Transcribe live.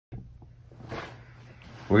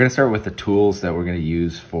We're going to start with the tools that we're going to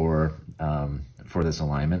use for this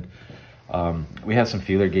alignment. We have some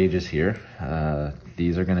feeler gauges here.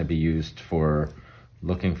 These are going to be used for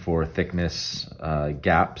looking for thickness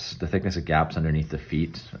gaps, the thickness of gaps underneath the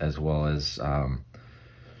feet, as well as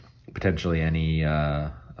potentially any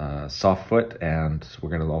soft foot. And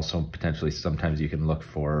we're going to also potentially, sometimes you can look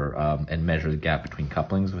for and measure the gap between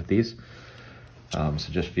couplings with these. So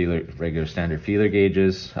just regular standard feeler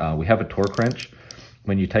gauges. We have a torque wrench.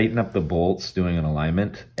 When you tighten up the bolts doing an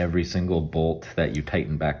alignment, every single bolt that you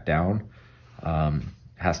tighten back down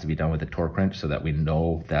has to be done with a torque wrench, so that we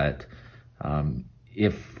know that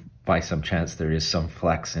if by some chance there is some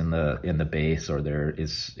flex in the base, or there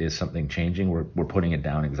is something changing, we're putting it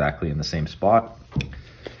down exactly in the same spot.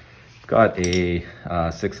 Got a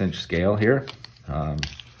 6-inch scale here.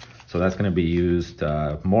 So that's going to be used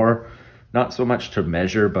more, not so much to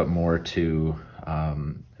measure, but more to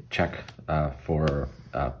check for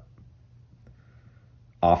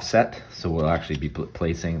offset. So we'll actually be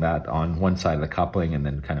placing that on one side of the coupling and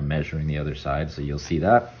then kind of measuring the other side. So you'll see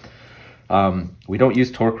that. We don't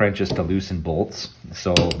use torque wrenches to loosen bolts.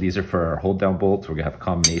 So these are for our hold down bolts. We're gonna have a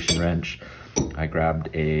combination wrench. I grabbed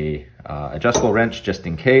a adjustable wrench just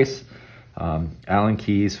in case. Allen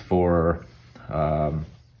keys for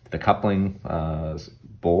the coupling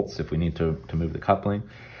bolts if we need to move the coupling.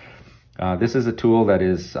 This is a tool that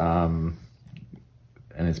is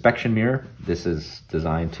an inspection mirror. This is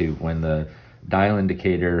designed to, when the dial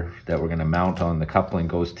indicator that we're going to mount on the coupling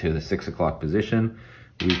goes to the 6 o'clock position,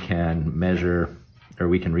 we can measure, or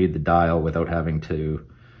we can read the dial without having to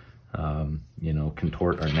you know,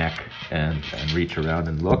 contort our neck and reach around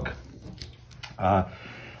and look. I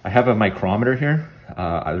have a micrometer here.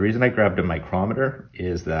 The reason I grabbed a micrometer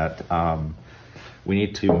is that we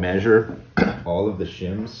need to measure all of the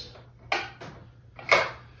shims.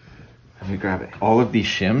 Let me grab it. All of these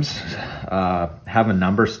shims have a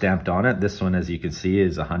number stamped on it. This one, as you can see,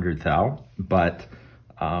 is 100 thou, but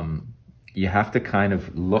you have to kind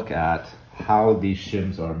of look at how these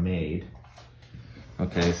shims are made.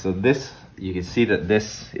 Okay, so this, you can see that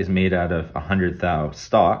this is made out of 100 thou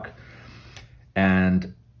stock,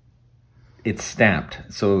 and it's stamped.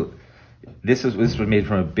 So this was made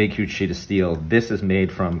from a big, huge sheet of steel. This is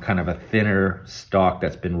made from kind of a thinner stock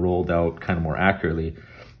that's been rolled out kind of more accurately.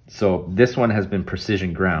 So this one has been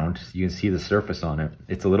precision ground. You can see the surface on it.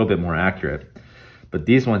 It's a little bit more accurate, but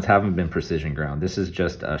these ones haven't been precision ground. This is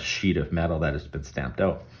just a sheet of metal that has been stamped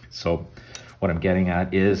out. So what I'm getting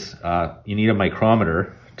at is you need a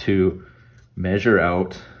micrometer to measure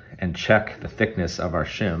out and check the thickness of our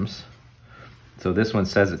shims. So this one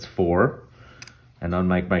says it's 4, and on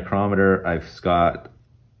my micrometer I've got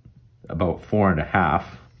about 4.5.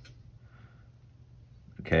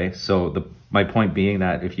 Okay, so my point being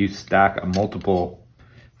that if you stack a multiple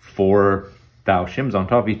 4 thou shims on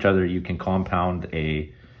top of each other, you can compound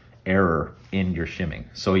a error in your shimming.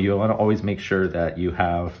 So you want to always make sure that you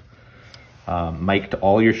have mic'd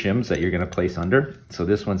all your shims that you're going to place under. So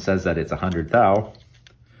this one says that it's 100 thou,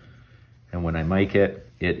 and when I mic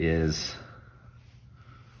it, it is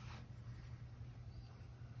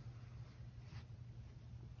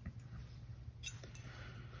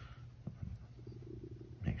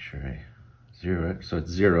sure I zero it, so it's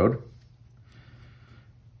zeroed.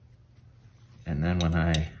 And then when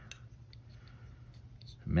I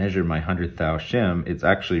measure my 100 thou shim, it's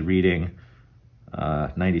actually reading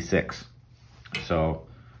 96. So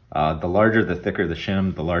the larger, the thicker the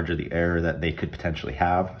shim, the larger the error that they could potentially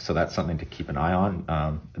have. So that's something to keep an eye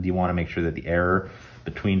on. You want to make sure that the error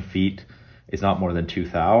between feet is not more than 2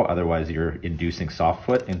 thou, otherwise you're inducing soft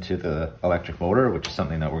foot into the electric motor, which is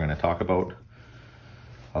something that we're going to talk about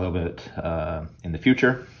a little bit in the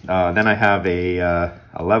future. Then I have a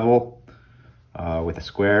level with a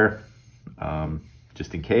square,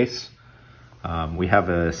 just in case. We have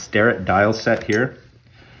a Starrett dial set here.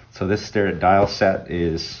 So this Starrett dial set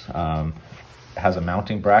is has a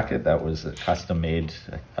mounting bracket that was a custom made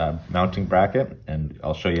mounting bracket, and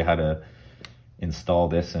I'll show you how to install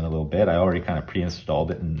this in a little bit. I already kind of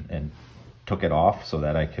pre-installed it and took it off so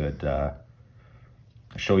that I could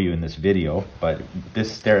show you in this video. But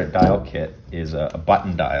this Starrett dial kit is a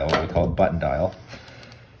button dial, what we call a button dial,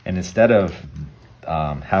 and instead of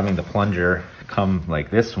having the plunger come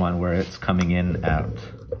like this one where it's coming in at,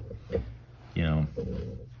 you know,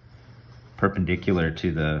 perpendicular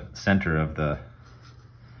to the center of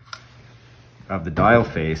the dial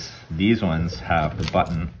face, these ones have the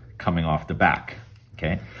button coming off the back.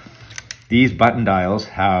 Okay, these button dials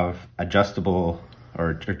have adjustable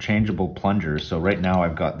or changeable plungers. So right now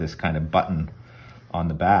I've got this kind of button on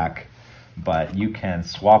the back, but you can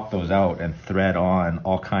swap those out and thread on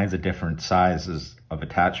all kinds of different sizes of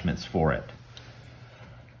attachments for it.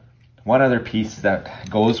 One other piece that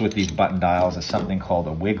goes with these button dials is something called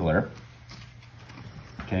a wiggler.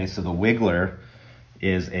 Okay, so the wiggler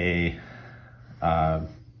is a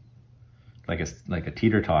like a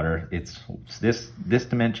teeter-totter. It's this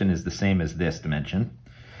dimension is the same as this dimension.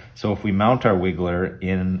 So if we mount our wiggler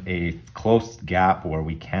in a close gap where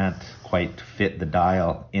we can't quite fit the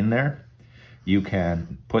dial in there, you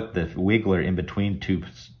can put the wiggler in between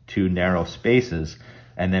two narrow spaces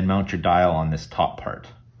and then mount your dial on this top part.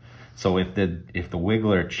 So if the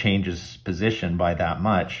wiggler changes position by that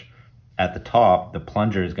much, at the top, the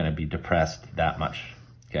plunger is going to be depressed that much.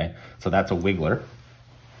 Okay, so that's a wiggler.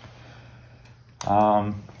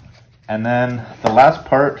 And then the last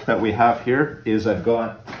part that we have here is I've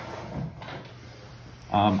got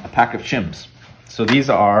a pack of shims. So these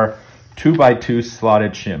are 2x2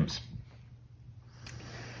 slotted shims.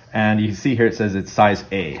 And you can see here it says it's size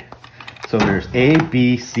A. So there's A,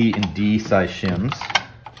 B, C, and D size shims.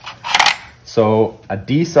 So a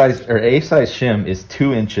D size or A size shim is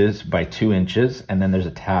 2 inches by 2 inches, and then there's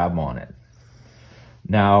a tab on it.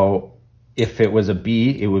 Now, if it was a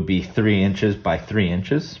B, it would be 3 inches by 3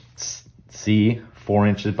 inches. C, 4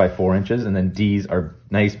 inches by 4 inches, and then D's are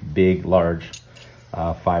nice, big, large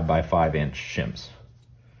 5 by 5 inch shims.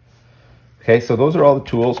 Okay, so those are all the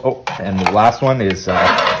tools. Oh, and the last one is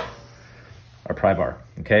our pry bar.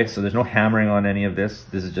 Okay, so there's no hammering on any of this.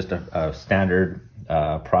 This is just a standard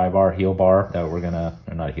pry bar, heel bar that we're gonna,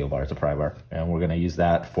 or not a heel bar, it's a pry bar, and we're gonna use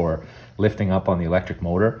that for lifting up on the electric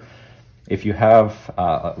motor. If you have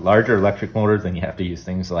larger electric motors, then you have to use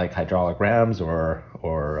things like hydraulic rams or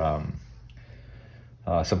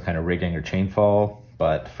some kind of rigging or chain fall.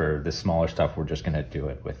 But for this smaller stuff, we're just gonna do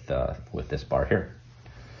it with this bar here.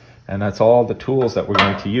 And that's all the tools that we're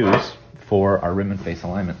going to use for our rim and face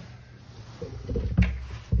alignment.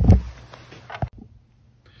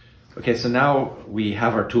 Okay, so now we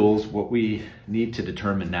have our tools. What we need to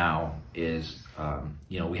determine now is,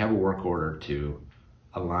 we have a work order to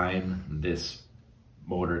align this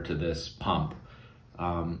motor to this pump.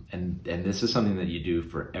 And this is something that you do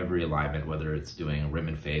for every alignment, whether it's doing a rim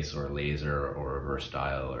and face or a laser or a reverse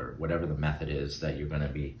dial or whatever the method is that you're gonna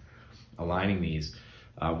be aligning these.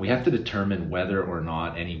 We have to determine whether or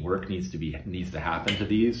not any work needs to happen to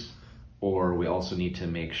these, or we also need to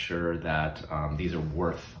make sure that these are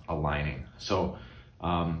worth aligning. So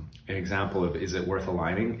an example of, is it worth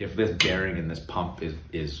aligning? If this bearing in this pump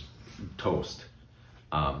is toast,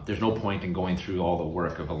 there's no point in going through all the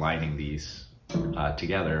work of aligning these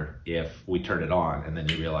together if we turn it on and then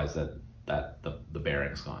you realize that the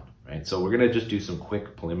bearing's gone, right? So we're gonna just do some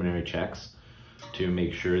quick preliminary checks to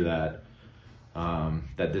make sure that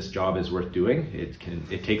that this job is worth doing.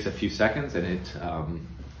 It takes a few seconds, and it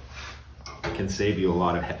can save you a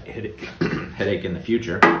lot of headache in the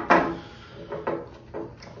future.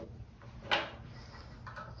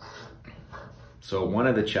 So one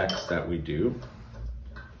of the checks that we do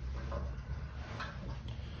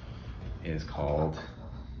is called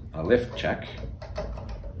a lift check.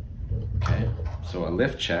 Okay, so a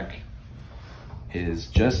lift check is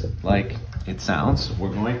just like it sounds.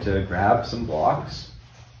 We're going to grab some blocks,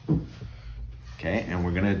 okay, and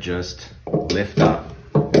we're gonna just lift up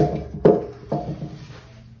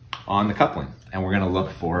on the coupling, and we're gonna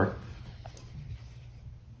look for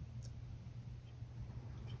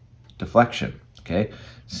deflection. Okay,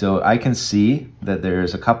 so I can see that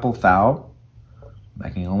there's a couple thou. I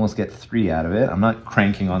can almost get 3 out of it. I'm not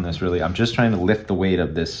cranking on this really. I'm just trying to lift the weight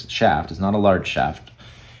of this shaft. It's not a large shaft.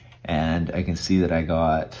 And I can see that I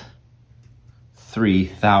got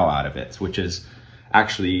 3 thou out of it, which is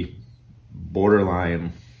actually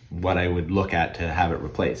borderline what I would look at to have it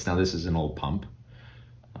replaced. Now this is an old pump,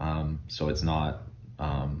 so it's not,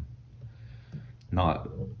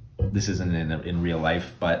 this isn't in real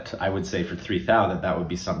life, but I would say for 3 thou that would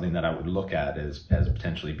be something that I would look at as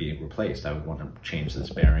potentially being replaced. I would want to change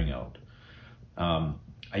this bearing out.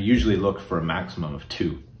 I usually look for a maximum of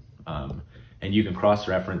 2. And you can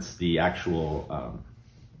cross-reference the actual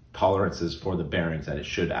tolerances for the bearings that it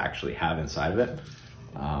should actually have inside of it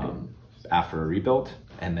after a rebuild,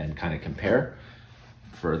 and then kind of compare.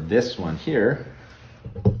 For this one here,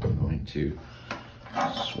 I'm going to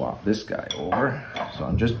swap this guy over. So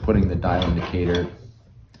I'm just putting the dial indicator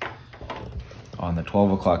on the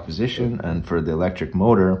 12 o'clock position, and for the electric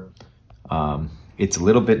motor, it's a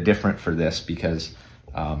little bit different for this because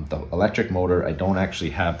the electric motor, I don't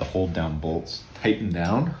actually have the hold down bolts tightened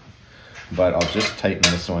down, but I'll just tighten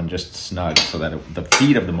this one just snug so that the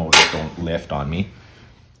feet of the motor don't lift on me.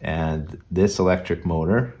 And this electric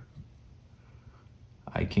motor,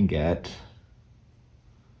 I can get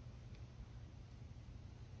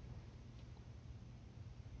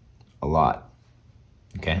a lot.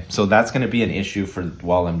 Okay, so that's going to be an issue for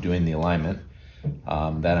while I'm doing the alignment,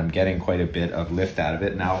 that I'm getting quite a bit of lift out of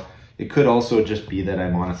it. Now, it could also just be that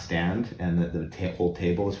I'm on a stand and that the whole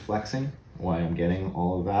table is flexing while I'm getting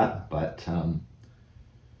all of that, but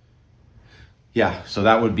yeah, so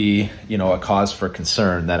that would be, you know, a cause for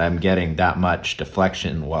concern that I'm getting that much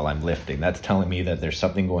deflection while I'm lifting. That's telling me that there's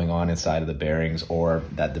something going on inside of the bearings, or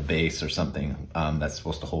that the base or something that's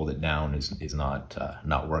supposed to hold it down is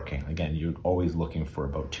not working. Again, you're always looking for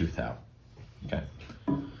about 2 thou. Okay.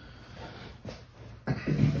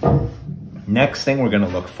 Next thing we're going to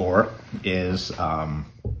look for is we're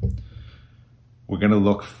going to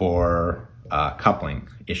look for coupling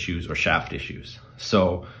issues or shaft issues.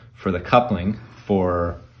 So for the coupling,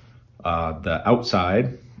 for the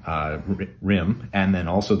outside rim and then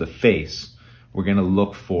also the face, we're going to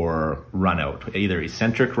look for runout, either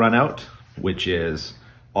eccentric runout, which is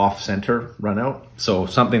off-center runout. So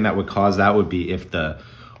something that would cause that would be if the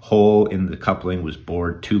hole in the coupling was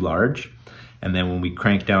bored too large. And then when we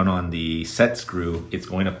crank down on the set screw, it's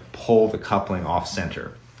going to pull the coupling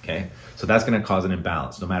off-center, okay? So that's going to cause an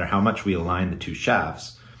imbalance. No matter how much we align the two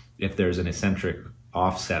shafts, if there's an eccentric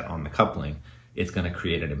offset on the coupling, it's going to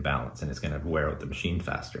create an imbalance and it's going to wear out the machine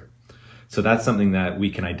faster. So that's something that we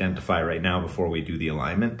can identify right now before we do the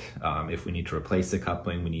alignment. If we need to replace the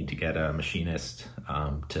coupling, we need to get a machinist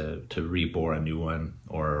to rebore a new one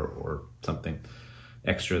or something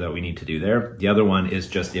extra that we need to do there. The other one is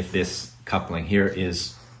just if this coupling here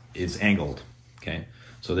is angled, okay?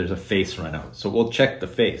 So there's a face run out. So we'll check the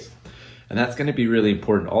face. And that's going to be really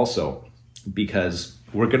important also because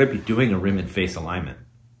we're going to be doing a rim and face alignment.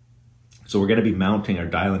 So we're going to be mounting our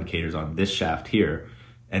dial indicators on this shaft here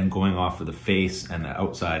and going off of the face and the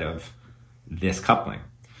outside of this coupling.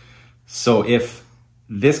 So if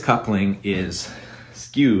this coupling is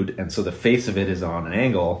skewed and so the face of it is on an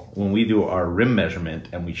angle, when we do our rim measurement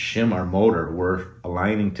and we shim our motor, we're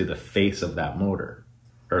aligning to the face of that motor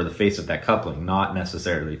or the face of that coupling, not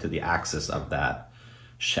necessarily to the axis of that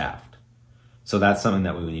shaft. So that's something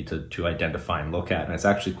that we need to identify and look at, and it's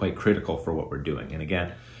actually quite critical for what we're doing. And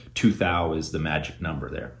again, 2 thou is the magic number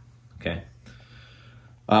there, okay?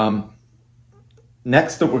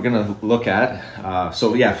 Next that we're gonna look at,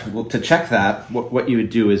 so yeah, well, to check that, what you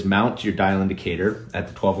would do is mount your dial indicator at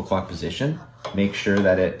the 12 o'clock position, make sure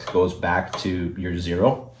that it goes back to your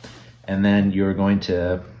 0, and then you're going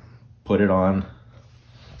to put it on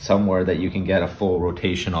somewhere that you can get a full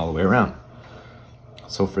rotation all the way around.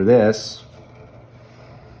 So for this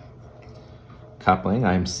coupling,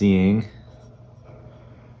 I'm seeing,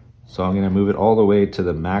 so I'm going to move it all the way to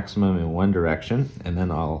the maximum in one direction, and then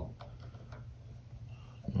I'll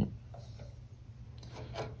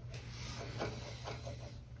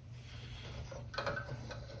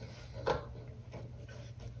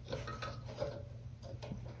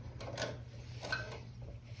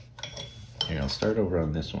here, I'll start over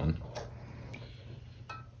on this one.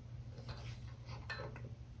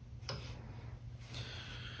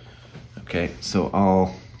 Okay, so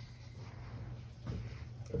I'll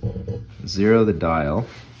zero the dial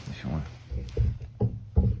if you want.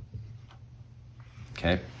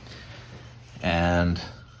 Okay, and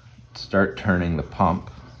start turning the pump.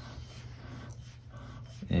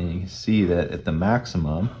 And you can see that at the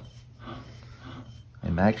maximum,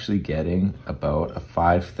 I'm actually getting about a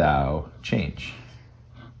 5 thou change.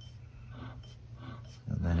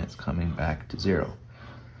 And then it's coming back to 0.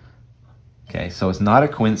 Okay, so it's not a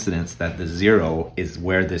coincidence that the 0 is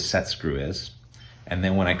where this set screw is. And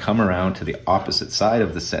then when I come around to the opposite side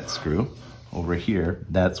of the set screw, over here,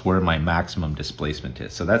 that's where my maximum displacement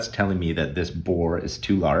is. So that's telling me that this bore is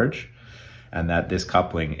too large and that this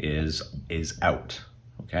coupling is out,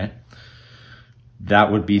 okay?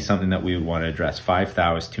 That would be something that we would want to address. 5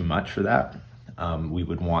 thou is too much for that. We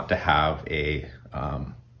would want to have a,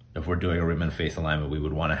 if we're doing a rim and face alignment, we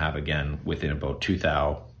would want to have, again, within about 2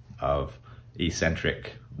 thou of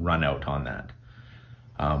eccentric run out on that.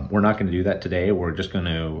 We're not going to do that today. We're just going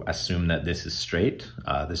to assume that this is straight.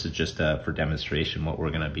 This is just for demonstration what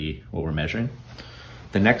we're measuring.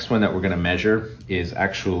 The next one that we're going to measure is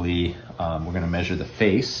actually, we're going to measure the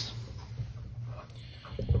face.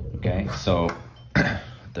 Okay, so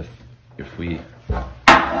if we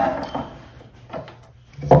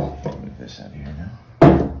move this out here now,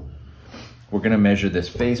 we're going to measure this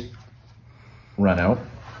face run out,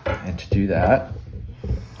 and to do that,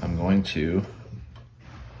 I'm going to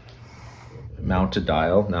mount a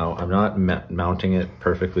dial. Now, I'm not mounting it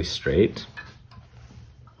perfectly straight.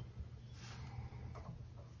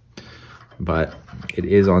 but it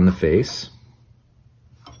is on the face.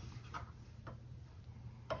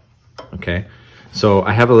 Okay, so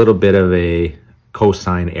I have a little bit of a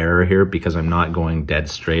cosine error here because I'm not going dead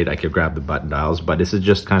straight. I could grab the button dials, but this is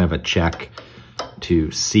just kind of a check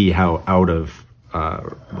to see how out of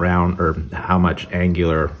round, or how much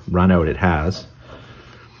angular run out it has.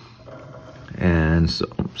 And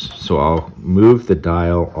so I'll move the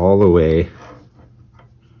dial all the way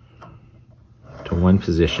to one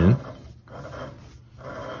position.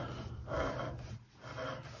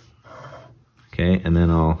 Okay, and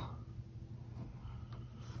then I'll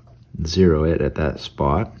zero it at that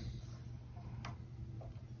spot.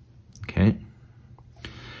 Okay,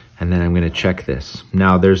 and then I'm going to check this.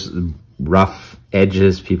 Now there's rough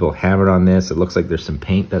edges, people hammered on this. It looks like there's some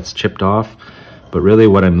paint that's chipped off, but really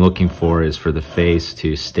what I'm looking for is for the face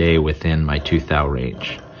to stay within my tooth thou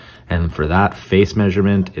range. And for that face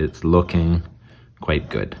measurement, it's looking quite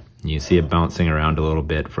good. You see it bouncing around a little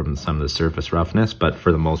bit from some of the surface roughness, but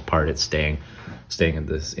for the most part, it's staying in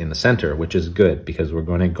the center, which is good because we're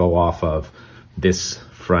going to go off of this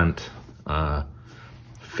front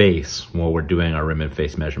face while we're doing our rim and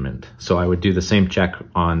face measurement. So I would do the same check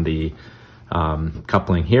on the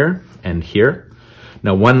coupling here and here.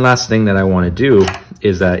 Now, one last thing that I want to do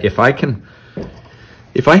is that if I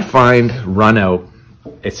find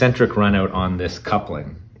eccentric run out on this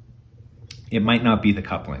coupling, it might not be the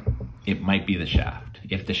coupling, it might be the shaft.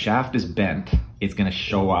 If the shaft is bent, it's going to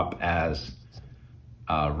show up as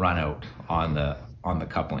run out on the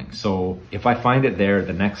coupling. So if I find it there,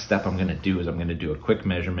 the next step I'm going to do is I'm going to do a quick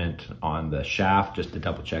measurement on the shaft just to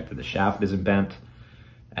double check that the shaft isn't bent,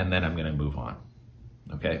 and then I'm going to move on.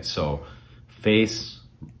 Okay, so face,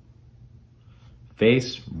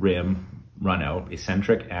 rim, run out,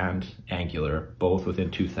 eccentric and angular, both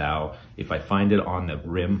within tooth thou. If I find it on the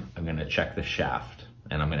rim, I'm going to check the shaft,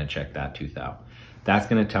 and I'm going to check that tooth thou. That's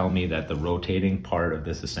going to tell me that the rotating part of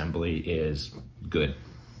this assembly is good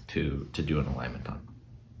to do an alignment on.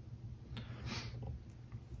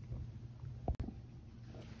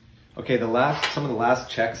 Okay, some of the last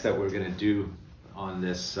checks that we're going to do on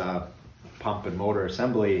this pump and motor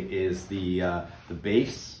assembly is the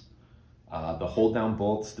base, the hold down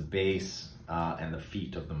bolts, the base, and the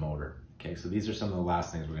feet of the motor. Okay, so these are some of the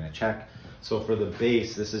last things we're going to check. So for the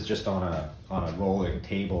base, this is just on a rolling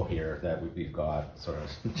table here that we've got, sort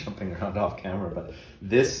of jumping around off camera, but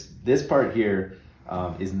this part here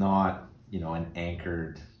is not, an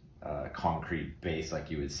anchored concrete base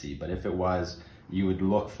like you would see. But if it was, you would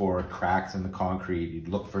look for cracks in the concrete, you'd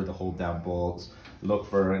look for the hold down bolts, look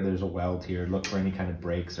for, there's a weld here, look for any kind of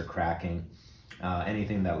breaks or cracking,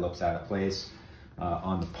 anything that looks out of place.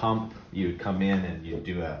 On the pump, you'd come in and you'd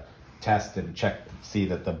do a test and check, see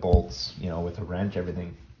that the bolts, with a wrench,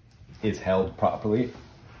 everything is held properly.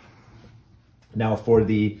 Now for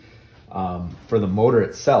the motor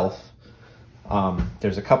itself,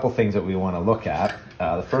 there's a couple things that we want to look at.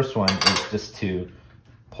 The first one is just to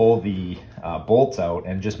pull the bolts out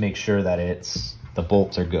and just make sure that the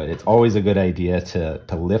bolts are good. It's always a good idea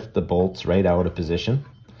to lift the bolts right out of position,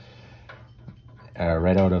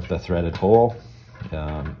 right out of the threaded hole,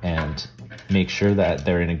 and make sure that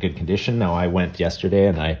they're in a good condition. Now, I went yesterday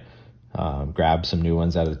and I grabbed some new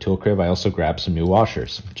ones out of the tool crib. I also grabbed some new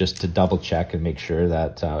washers just to double check and make sure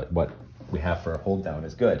that what we have for a hold down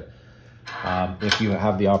is good. If you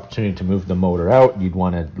have the opportunity to move the motor out, you'd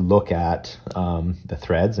want to look at the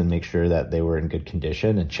threads and make sure that they were in good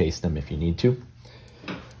condition and chase them if you need to.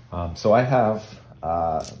 So I have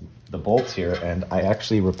the bolts here, and I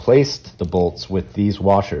actually replaced the bolts with these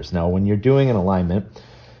washers. Now, when you're doing an alignment,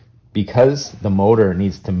 because the motor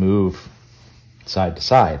needs to move side to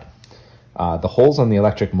side, the holes on the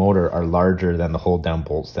electric motor are larger than the hold down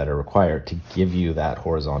bolts that are required to give you that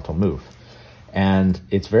horizontal move. And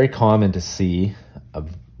it's very common to see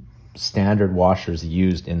standard washers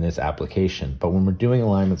used in this application. But when we're doing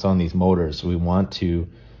alignments on these motors, we want to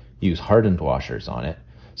use hardened washers on it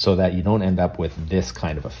so that you don't end up with this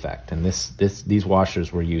kind of effect. And these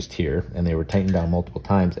washers were used here, and they were tightened down multiple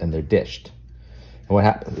times, and they're dished. And what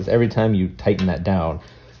happens is every time you tighten that down,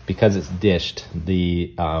 because it's dished,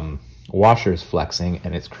 the washer is flexing,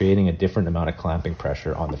 and it's creating a different amount of clamping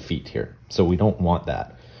pressure on the feet here. So we don't want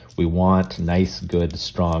that. We want nice, good,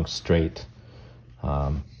 strong, straight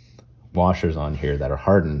washers on here that are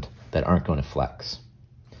hardened, that aren't going to flex.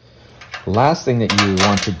 The last thing that you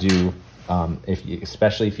want to do,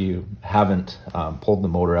 especially if you haven't pulled the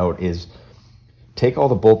motor out, is take all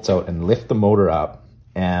the bolts out and lift the motor up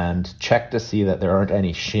and check to see that there aren't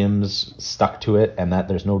any shims stuck to it and that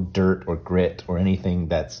there's no dirt or grit or anything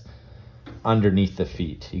that's underneath the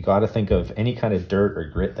feet. You got to think of any kind of dirt or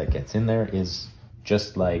grit that gets in there is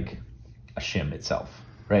just like a shim itself,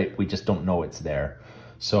 right? We just don't know it's there.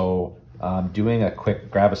 So doing a quick,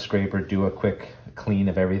 grab a scraper, do a quick clean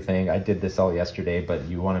of everything. I did this all yesterday, but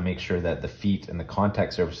you want to make sure that the feet and the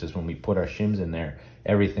contact surfaces, when we put our shims in there,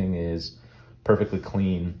 everything is perfectly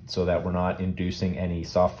clean so that we're not inducing any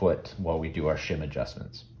soft foot while we do our shim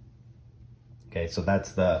adjustments. Okay, so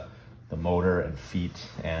that's the motor and feet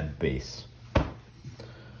and base.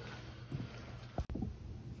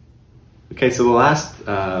 Okay, so the last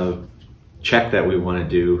check that we want to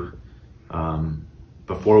do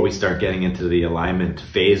before we start getting into the alignment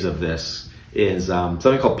phase of this is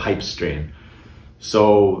something called pipe strain.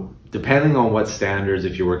 So depending on what standards,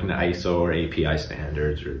 if you're working to ISO or API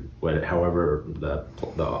standards or however the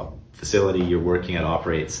facility you're working at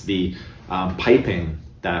operates, the piping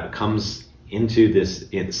that comes into this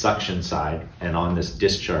suction side and on this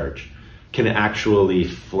discharge can actually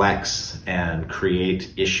flex and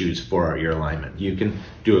create issues for your alignment. You can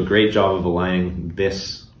do a great job of aligning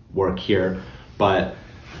this work here, but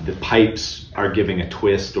the pipes are giving a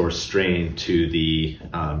twist or strain to the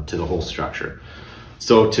whole structure.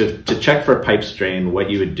 So to check for pipe strain, what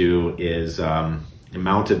you would do is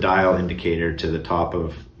mount a dial indicator to the top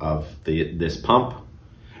of this pump,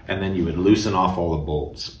 and then you would loosen off all the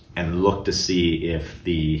bolts and look to see if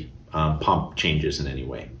the pump changes in any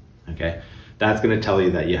way. Okay, that's going to tell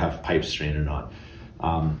you that you have pipe strain or not.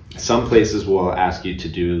 Some places will ask you to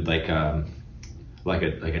do like a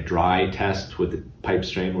dry test with the pipe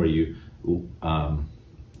strain, where you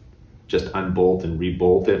just unbolt and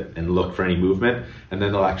rebolt it and look for any movement, and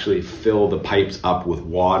then they'll actually fill the pipes up with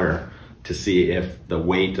water to see if the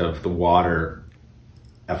weight of the water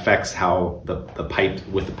affects how the pipe,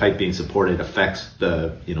 with the pipe being supported, affects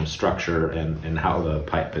the structure and how the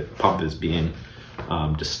pump is being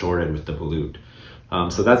distorted with the volute.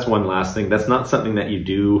 So that's one last thing. That's not something that you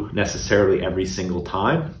do necessarily every single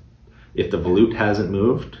time. If the volute hasn't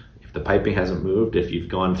moved, if the piping hasn't moved, if you've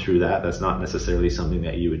gone through that, that's not necessarily something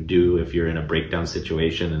that you would do if you're in a breakdown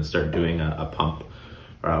situation and start doing a pump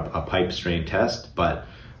or a pipe strain test. But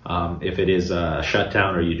if it is a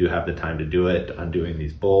shutdown or you do have the time to do it, undoing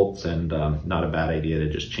these bolts, and not a bad idea to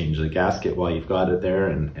just change the gasket while you've got it there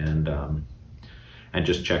and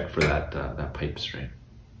just check for that pipe strain.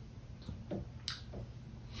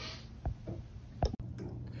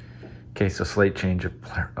 Okay, so slight change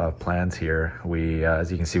of plans here. We,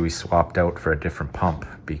 as you can see, we swapped out for a different pump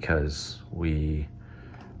because we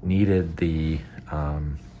needed the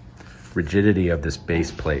rigidity of this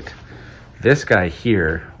base plate. This guy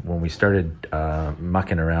here, when we started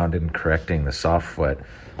mucking around and correcting the soft foot,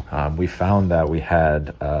 we found that we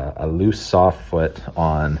had a loose soft foot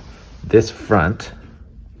on this front.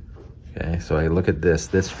 Okay, so I look at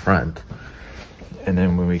this front, and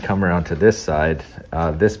then when we come around to this side,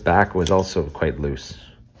 this back was also quite loose.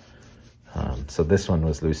 So this one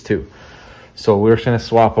was loose too. So we're just gonna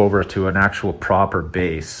swap over to an actual proper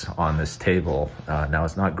base on this table. Now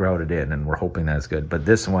it's not grouted in, and we're hoping that's good, but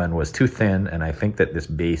this one was too thin, and I think that this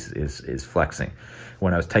base is flexing.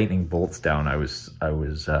 When I was tightening bolts down, I was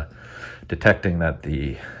detecting that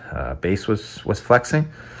the base was flexing.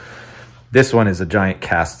 This one is a giant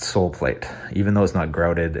cast sole plate. Even though it's not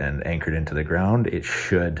grouted and anchored into the ground, it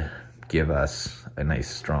should give us a nice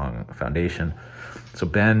strong foundation. So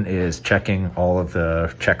Ben is checking all of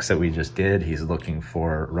the checks that we just did. He's looking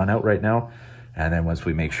for run out right now. And then once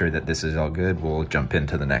we make sure that this is all good, we'll jump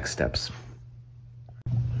into the next steps.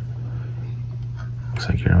 Looks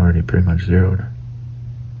like you're already pretty much zeroed.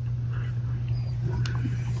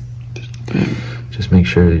 Just make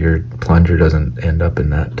sure that your plunger doesn't end up in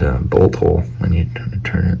that bolt hole when you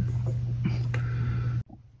turn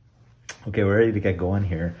it. Okay, we're ready to get going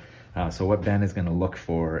here. So what Ben is going to look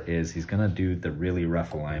for is he's going to do the really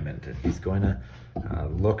rough alignment. He's going to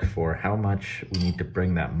look for how much we need to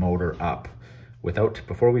bring that motor up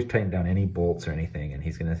before we've tightened down any bolts or anything. And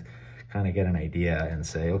he's going to kind of get an idea and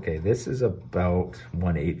say, okay, this is about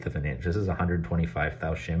 1/8 of an inch. This is 125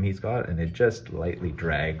 thou shim he's got, and it just lightly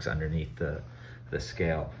drags underneath the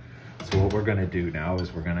scale. So what we're going to do now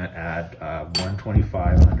is we're going to add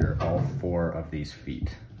 125 under all 4 of these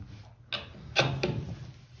feet.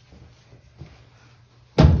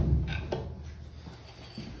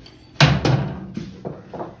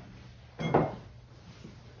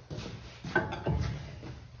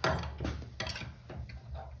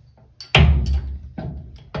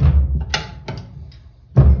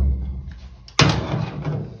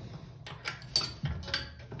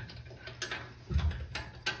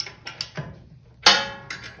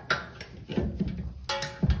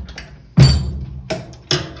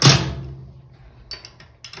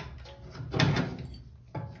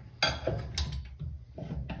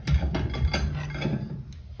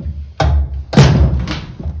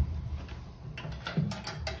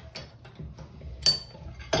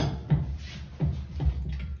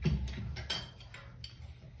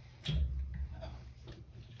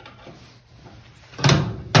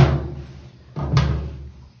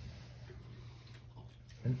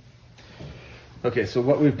 Okay, so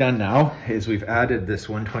what we've done now is we've added this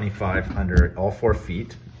 125 under all 4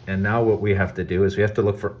 feet. And now what we have to do is we have to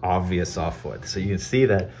look for obvious softwood. So you can see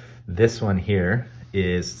that this one here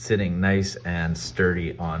is sitting nice and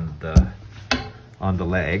sturdy on the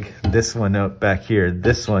leg. This one out back here,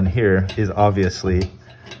 this one here is obviously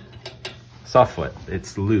softwood.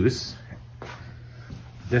 It's loose.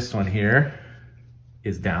 This one here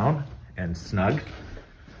is down and snug.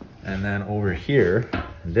 And then over here,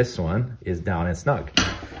 this one is down and snug.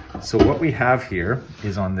 So what we have here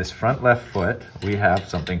is on this front left foot, we have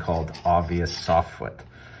something called obvious soft foot.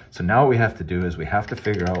 So now what we have to do is we have to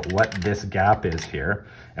figure out what this gap is here,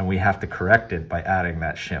 and we have to correct it by adding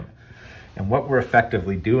that shim. And what we're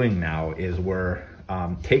effectively doing now is we're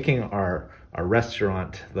taking our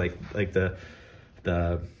restaurant, like the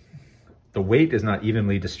weight is not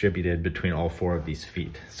evenly distributed between all 4 of these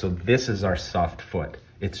feet. So this is our soft foot.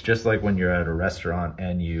 It's just like when you're at a restaurant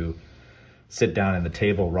and you sit down and the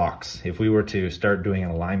table rocks. If we were to start doing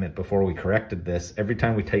an alignment before we corrected this, every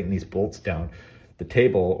time we tighten these bolts down, the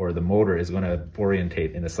table or the motor is going to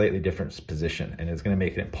orientate in a slightly different position, and it's going to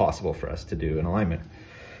make it impossible for us to do an alignment.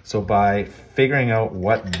 So by figuring out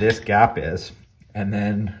what this gap is and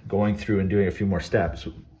then going through and doing a few more steps,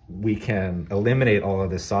 we can eliminate all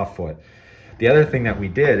of this soft foot. The other thing that we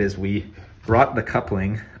did is we brought the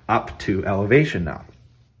coupling up to elevation now,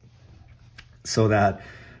 so that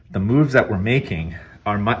the moves that we're making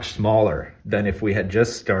are much smaller than if we had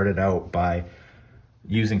just started out by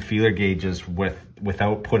using feeler gauges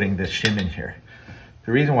without putting this shim in here.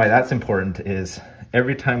 The reason why that's important is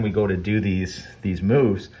every time we go to do these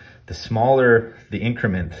moves, the smaller the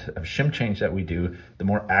increment of shim change that we do, the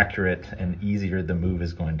more accurate and easier the move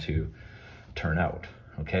is going to turn out.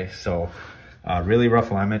 Okay, so really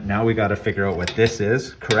rough alignment. Now we got to figure out what this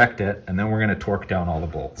is, correct it, and then we're going to torque down all the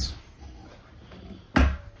bolts.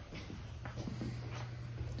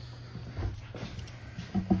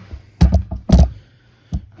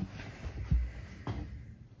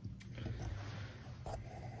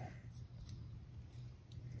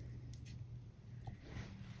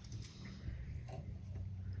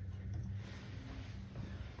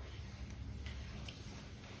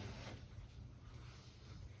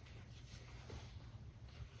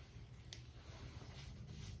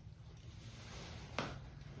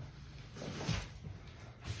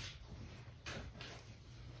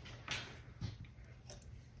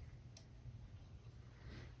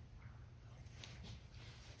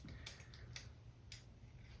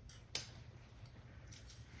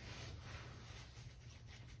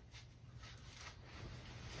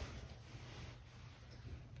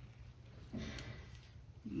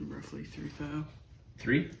 Roughly 3 thou.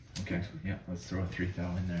 3? Okay, yeah, let's throw a 3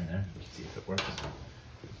 thou in there then. Let's see if it works.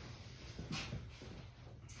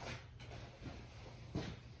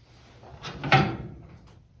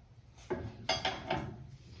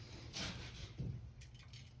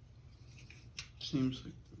 Seems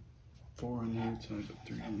like 4 on the outside, but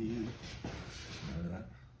 3 on the end. That.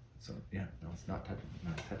 So yeah, no, it's not touching.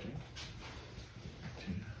 Not touching.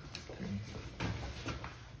 2, 3,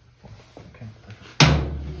 4. Okay, perfect.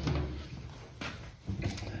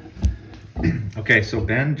 Okay, so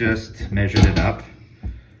Ben just measured it up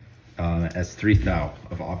as 3 thou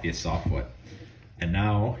of obvious softwood, and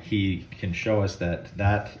now he can show us that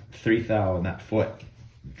that 3 thou and that foot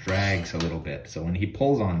drags a little bit. So when he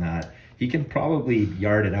pulls on that, he can probably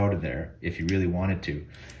yard it out of there if he really wanted to,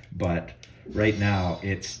 but right now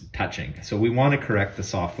it's touching. So we want to correct the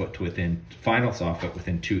soft foot to final soft foot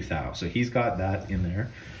within 2 thou. So he's got that in there.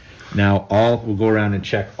 Now we'll go around and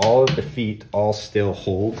check all of the feet all still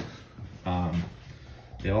hold.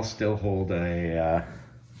 They all still hold a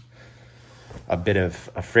bit of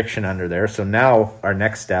a friction under there. So now our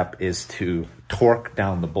next step is to torque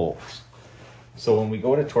down the bolts. So when we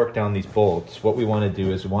go to torque down these bolts, what we want to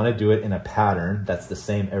do is we want to do it in a pattern that's the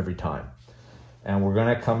same every time. And we're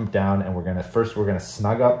going to come down and we're going to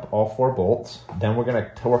snug up all 4 bolts. Then we're going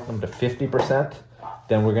to torque them to 50%.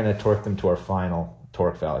 Then we're going to torque them to our final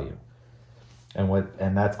torque value.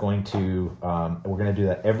 And that's going to, we're going to do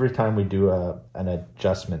that every time we do an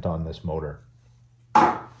adjustment on this motor. Which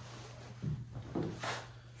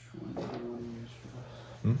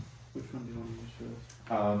one do you want to use for this?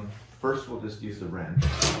 First we'll just use the wrench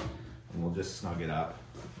and we'll just snug it up.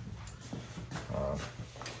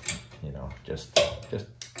 You know, just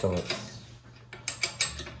so it's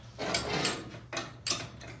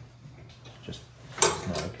just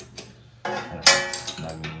snug. I don't know what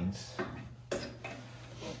snug means.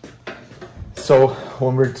 So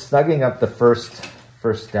when we're snugging up the first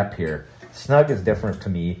step here, snug is different to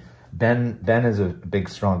me Ben is a big,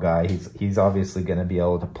 strong guy. He's obviously going to be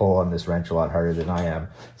able to pull on this wrench a lot harder than I am.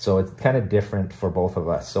 So it's kind of different for both of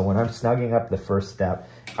us. So when I'm snugging up the first step,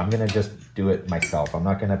 I'm going to just do it myself. I'm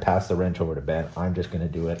not going to pass the wrench over to Ben. I'm just going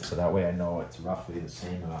to do it. So that way I know it's roughly the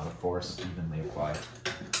same amount of force evenly applied.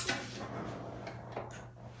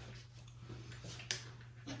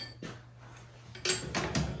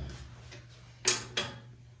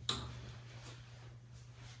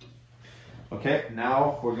 Okay,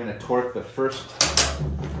 now we're going to torque the first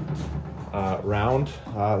round.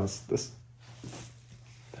 I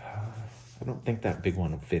don't think that big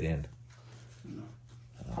one will fit in.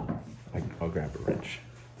 I'll grab a wrench.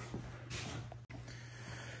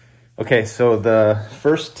 Okay, so the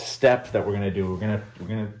first step that we're going to do, we're going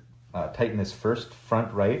to tighten this first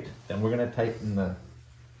front right, then we're going to tighten the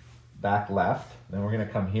back left, then we're going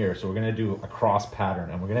to come here. So we're going to do a cross pattern,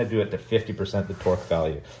 and we're going to do it to 50% the torque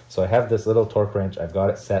value. So I have this little torque wrench. I've got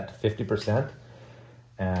it set to 50%,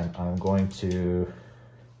 and I'm going to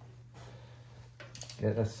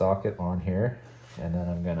get a socket on here, and then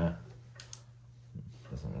I'm going to,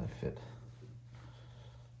 doesn't really fit,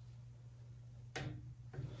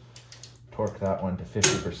 torque that one to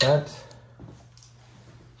 50%.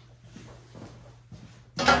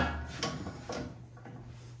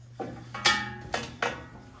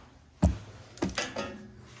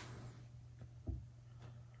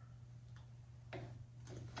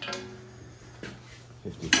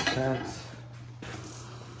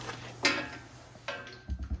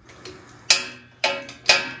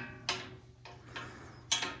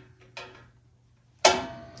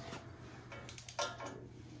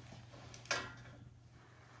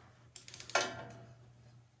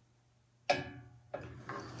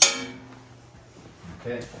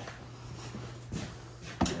 Okay,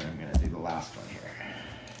 and I'm going to do the last one here.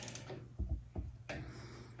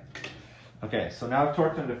 Okay, so now I've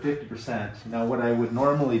torqued them to 50%. Now what I would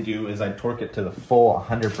normally do is I'd torque it to the full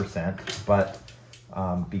 100%, but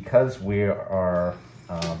because we are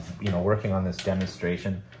working on this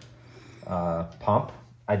demonstration pump,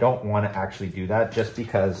 I don't want to actually do that, just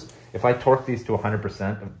because if I torque these to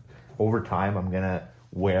 100%, over time I'm going to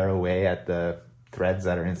wear away at the threads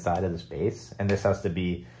that are inside of this base, and this has to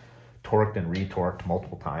be torqued and retorqued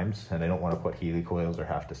multiple times, and I don't want to put Healy coils or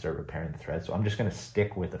have to start repairing the threads. So I'm just going to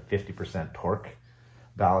stick with a 50% torque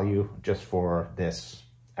value just for this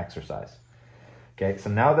exercise. Okay, so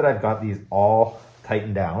now that I've got these all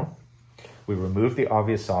tightened down, we remove the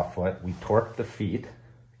obvious soft foot, we torque the feet,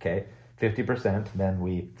 okay, 50%, then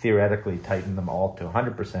we theoretically tighten them all to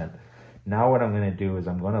 100%. Now what I'm going to do is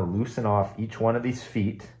I'm going to loosen off each one of these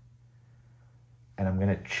feet, and I'm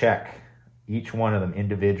going to check each one of them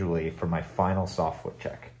individually for my final soft foot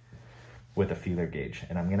check with a feeler gauge.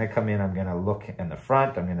 And I'm going to come in, I'm going to look in the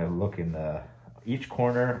front, I'm going to look in each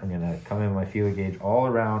corner, I'm going to come in with my feeler gauge all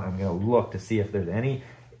around, I'm going to look to see if there's any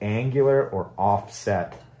angular or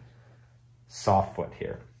offset soft foot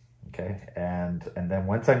here. Okay, and then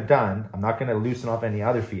once I'm done, I'm not going to loosen off any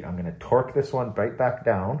other feet. I'm going to torque this one right back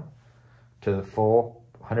down to the full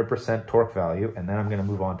 100% torque value, and then I'm going to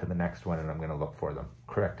move on to the next one, and I'm going to look for them,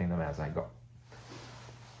 correcting them as I go.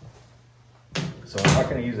 So I'm not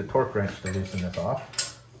going to use a torque wrench to loosen this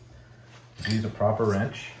off. Just use a proper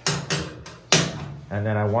wrench. And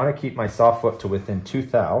then I want to keep my soft foot to within 2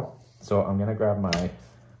 thou. So I'm going to grab my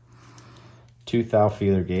 2 thou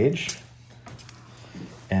feeler gauge.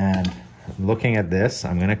 And looking at this,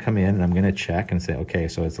 I'm going to come in and I'm going to check and say, okay,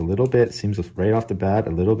 so it's a little bit, seems right off the bat,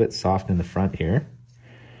 a little bit soft in the front here.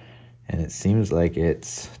 And it seems like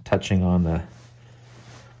it's touching on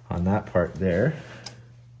that part there.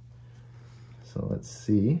 So let's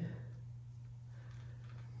see.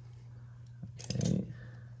 Okay.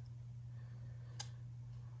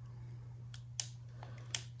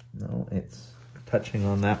 No, it's touching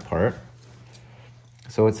on that part.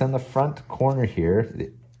 So it's in the front corner here.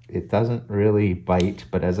 It doesn't really bite,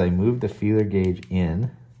 but as I move the feeler gauge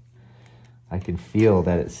in, I can feel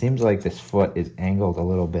that it seems like this foot is angled a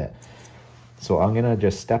little bit. So I'm gonna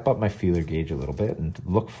just step up my feeler gauge a little bit and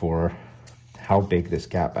look for how big this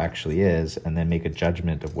gap actually is, and then make a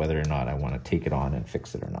judgment of whether or not I wanna take it on and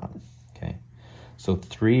fix it or not, okay? So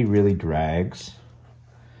 3 really drags,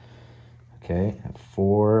 okay?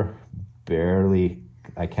 4 barely,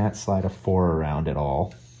 I can't slide a 4 around at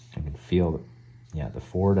all. I can feel, yeah, the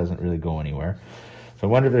 4 doesn't really go anywhere. So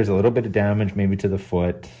I wonder if there's a little bit of damage maybe to the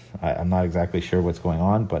foot. I'm not exactly sure what's going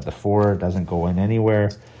on, but the 4 doesn't go in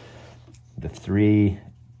anywhere. The 3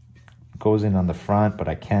 goes in on the front, but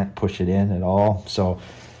I can't push it in at all. So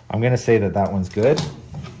I'm gonna say that that one's good.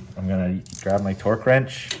 I'm gonna grab my torque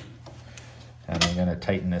wrench and I'm gonna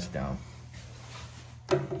tighten this down.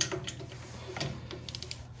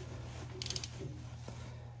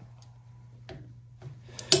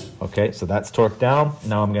 Okay, so that's torqued down.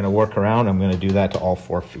 Now I'm going to work around. I'm going to do that to all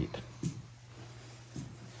 4 feet.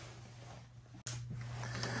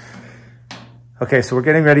 Okay, so we're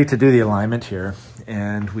getting ready to do the alignment here,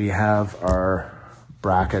 and we have our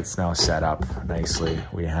brackets now set up nicely.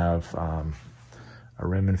 We have a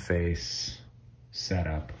rim and face set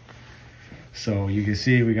up. So you can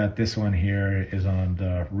see we got this one here is on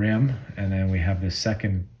the rim, and then we have the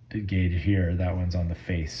second gauge here, that one's on the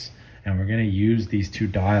face. And we're going to use these 2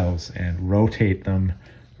 dials and rotate them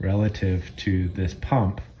relative to this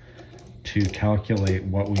pump to calculate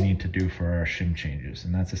what we need to do for our shim changes.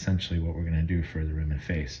 And that's essentially what we're going to do for the rim and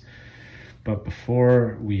face. But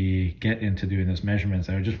before we get into doing those measurements,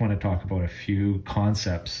 I just want to talk about a few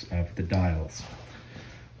concepts of the dials.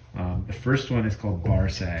 The first one is called bar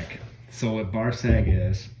sag. So what bar sag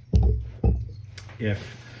is, if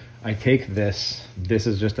I take this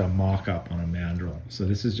is just a mock-up on a mandrel. So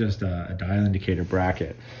this is just a dial indicator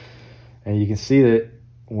bracket. And you can see that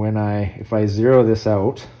if I zero this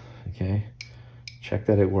out, okay, check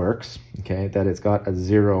that it works, okay, that it's got a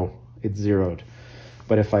 0, it's zeroed.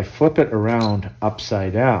 But if I flip it around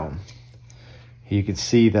upside down, you can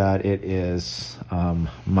see that it is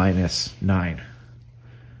 -9.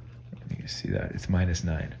 You can see that it's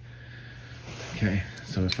 -9. Okay,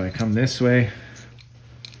 so if I come this way,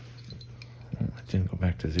 it didn't go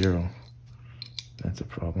back to 0. That's a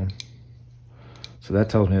problem. So that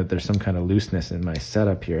tells me that there's some kind of looseness in my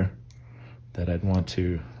setup here that I'd want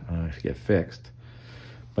to get fixed.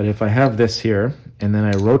 But if I have this here and then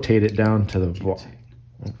I rotate it down to the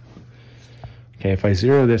okay, if I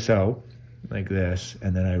zero this out like this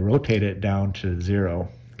and then I rotate it down to 0,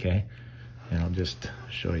 okay, and I'll just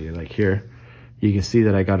show you like here, you can see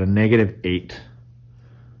that I got a -8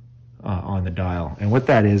 on the dial. And what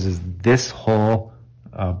that is this whole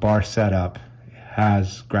bar setup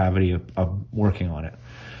has gravity working on it.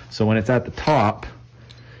 So when it's at the top,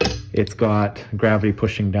 it's got gravity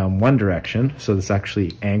pushing down one direction, so it's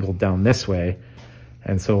actually angled down this way.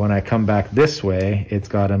 And so when I come back this way, it's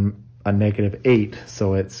got a -8,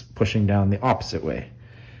 so it's pushing down the opposite way.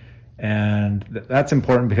 And that's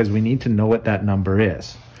important because we need to know what that number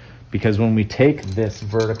is. Because when we take this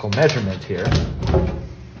vertical measurement here,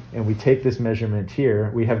 and we take this measurement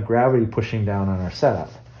here, we have gravity pushing down on our setup.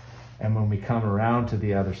 And when we come around to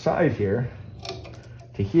the other side here,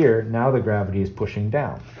 to here, now the gravity is pushing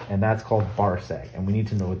down. And that's called bar sag, and we need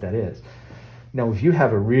to know what that is. Now, if you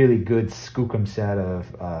have a really good skookum set of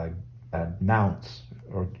mounts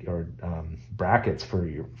or brackets for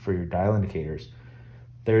your dial indicators,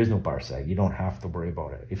 there is no bar sag. You don't have to worry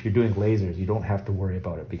about it. If you're doing lasers, you don't have to worry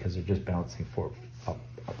about it because they're just bouncing up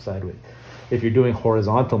sideways. If you're doing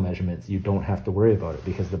horizontal measurements, you don't have to worry about it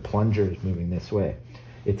because the plunger is moving this way.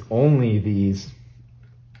 It's only these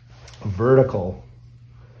vertical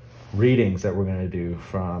readings that we're going to do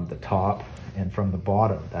from the top and from the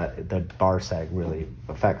bottom that the bar sag really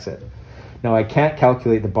affects it. Now, I can't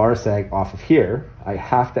calculate the bar sag off of here. I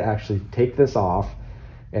have to actually take this off,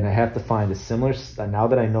 and I have to find a similar, now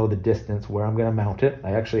that I know the distance where I'm going to mount it,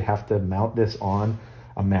 I actually have to mount this on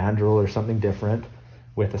a mandrel or something different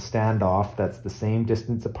with a standoff that's the same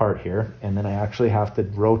distance apart here, and then I actually have to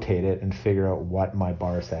rotate it and figure out what my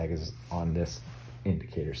bar sag is on this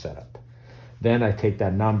indicator setup. Then I take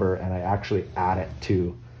that number and I actually add it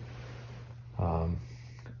to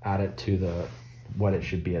what it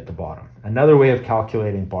should be at the bottom. Another way of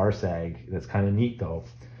calculating bar sag that's kind of neat though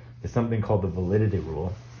is something called the validity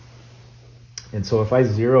rule. And so if I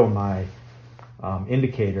zero my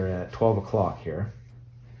indicator at 12 o'clock here,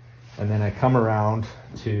 and then I come around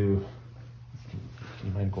to,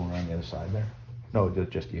 you mind going around the other side there? No,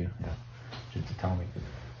 just you, yeah, just to tell me.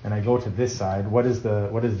 And I go to this side, what does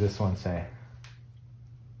this one say?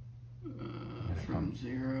 From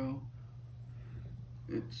 0,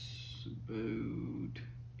 it's about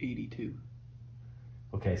 82.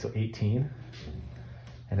 Okay, so 18.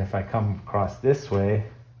 And if I come across this way,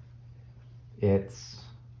 it's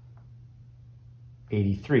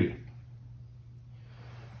 83.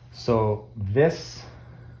 So this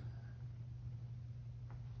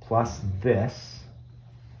plus this,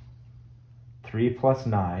 3 plus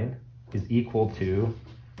 9, is equal to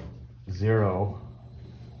 0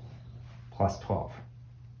 plus 12.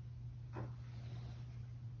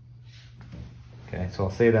 Okay, so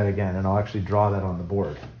I'll say that again, and I'll actually draw that on the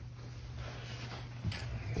board.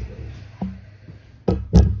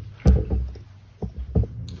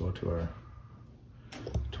 Go to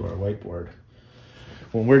our whiteboard.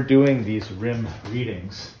 When we're doing these rim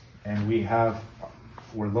readings, and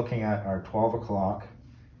we're looking at our 12 o'clock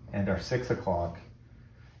and our 6 o'clock,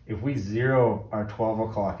 if we zero our 12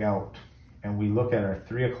 o'clock out and we look at our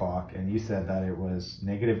 3 o'clock, and you said that it was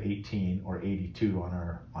negative 18 or 82 on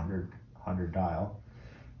our 100 dial,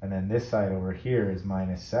 and then this side over here is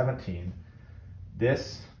minus 17,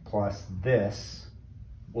 this plus this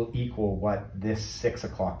will equal what this 6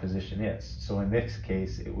 o'clock position is. So in this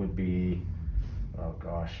case, it would be, oh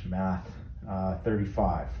gosh, math,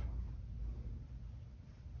 35.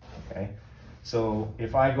 Okay, so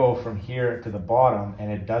if I go from here to the bottom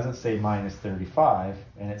and it doesn't say minus 35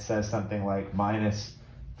 and it says something like minus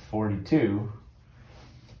 42,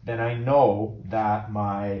 then I know that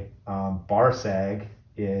my bar sag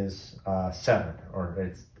is 7,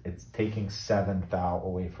 or it's taking 7 thou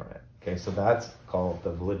away from it. Okay, so that's called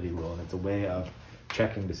the validity rule, and it's a way of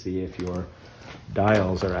checking to see if your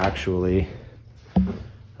dials are actually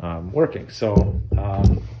working. So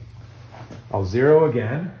I'll zero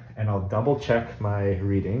again, and I'll double check my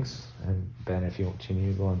readings. And Ben, if you want, can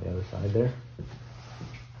you go on the other side there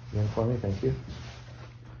again for me? Thank you.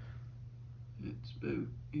 It's about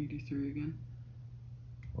 83 again.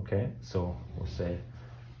 Okay, so we'll say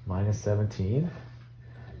minus 17,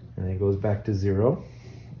 and then it goes back to 0.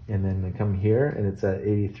 And then I come here and it's at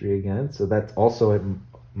 83 again. So that's also at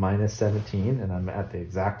minus 17, and I'm at the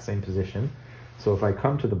exact same position. So if I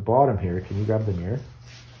come to the bottom here, can you grab the mirror?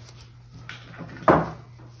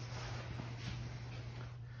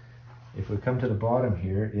 If we come to the bottom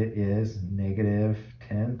here, it is negative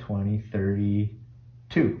 10, 20,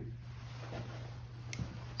 32.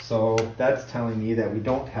 So that's telling me that we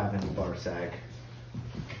don't have any bar sag.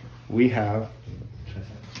 We have,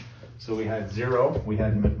 so we had 0, we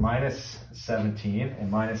had minus 17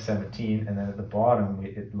 and minus 17, and then at the bottom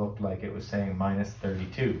it looked like it was saying minus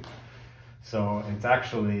 32. So it's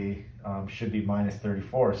actually should be minus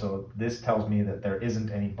 34. So this tells me that there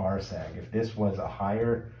isn't any bar sag. If this was a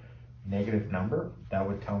higher negative number, that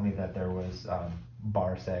would tell me that there was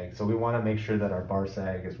bar sag. So we want to make sure that our bar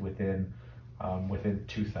sag is within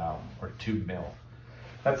 2 thou or 2 mil.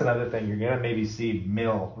 That's another thing. You're gonna maybe see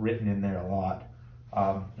mil written in there a lot.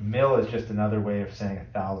 Mil is just another way of saying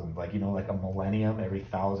 1,000, like, you know, like a millennium. Every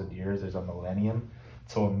 1,000 years there's a millennium.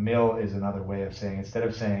 So a mil is another way of saying, instead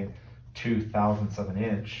of saying 2 thousandths of an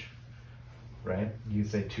inch, right, you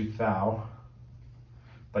say 2 thou,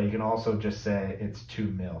 but you can also just say it's 2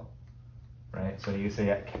 mil, right? So you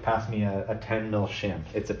say, pass me a 10 mil shim.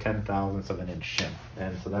 It's a 10 thousandths of an inch shim.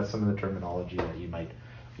 And so that's some of the terminology that you might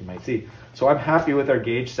see. So I'm happy with our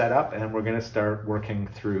gauge setup, and we're gonna start working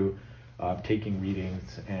through taking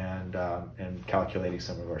readings and calculating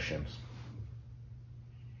some of our shims.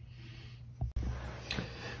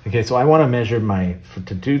 Okay, so I want to measure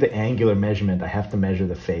to do the angular measurement, I have to measure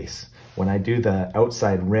the face. When I do the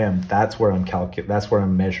outside rim, that's where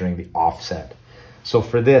I'm measuring the offset. So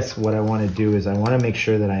for this, what I want to do is I want to make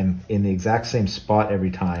sure that I'm in the exact same spot every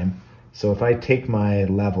time. So if I take my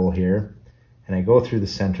level here and I go through the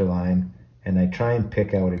center line and I try and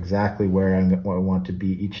pick out exactly where I want to be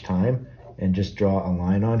each time and just draw a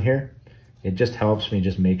line on here, it just helps me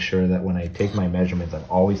just make sure that when I take my measurements, I'm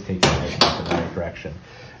always taking measurements in the right direction.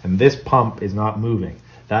 And this pump is not moving.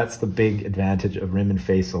 That's the big advantage of rim and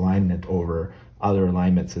face alignment over other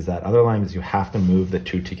alignments, is that other alignments you have to move the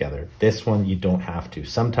two together. This one you don't have to.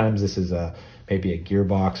 Sometimes this is maybe a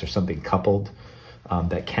gearbox or something coupled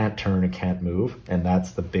that can't turn or can't move, and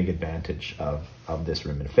that's the big advantage of this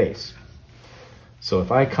rim and face. So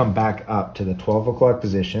if I come back up to the 12 o'clock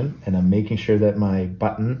position and I'm making sure that my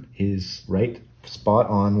button is right spot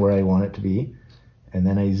on where I want it to be, and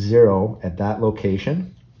then I zero at that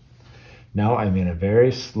location, now I'm going to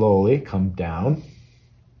very slowly come down,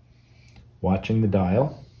 watching the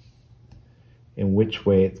dial in which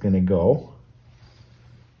way it's going to go.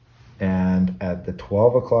 And at the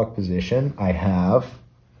 12 o'clock position, I have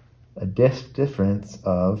a difference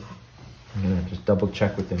of, I'm going to just double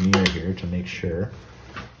check with the mirror here to make sure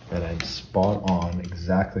that I'm spot on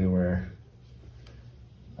exactly where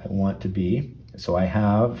I want to be. So I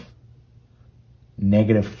have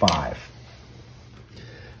 -5.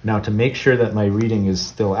 Now, to make sure that my reading is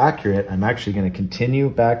still accurate, I'm actually going to continue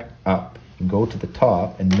back up and go to the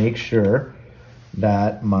top and make sure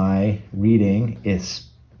that my reading is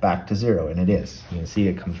back to 0, and it is. You can see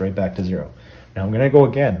it comes right back to 0. Now I'm going to go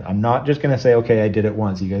again. I'm not just going to say, okay, I did it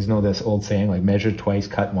once. You guys know this old saying, like measure twice,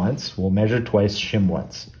 cut once. We'll measure twice, shim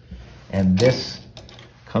once. And this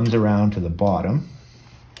comes around to the bottom.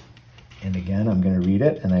 And again, I'm going to read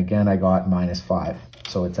it. And again, I got -5.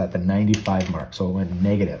 So it's at the 95 mark. So it went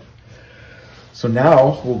negative. So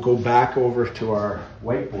now we'll go back over to our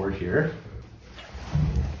whiteboard here.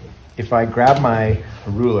 if I grab my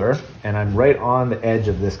ruler and I'm right on the edge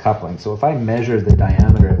of this coupling, so if I measure the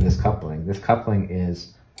diameter of this coupling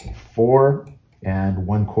is 4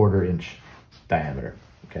 1/4 inch diameter,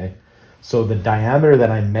 okay? So the diameter that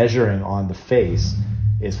I'm measuring on the face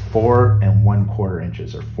is 4 1/4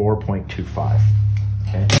 inches, or 4.25,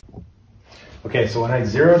 okay? Okay, so when I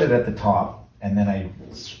zeroed it at the top and then I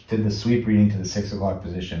did the sweep reading to the 6 o'clock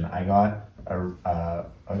position, I got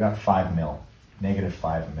 5 mil, negative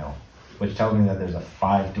 5 mil, which tells me that there's a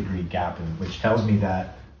 5-degree gap, which tells me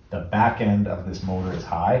that the back end of this motor is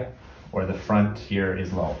high or the front here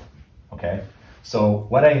is low, okay? So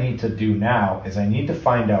what I need to do now is I need to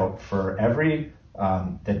find out for every,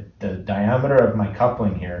 the diameter of my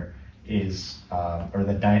coupling here is, not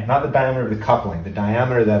the diameter of the coupling, the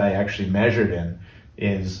diameter that I actually measured in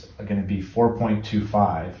is going to be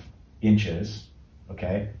 4.25 inches,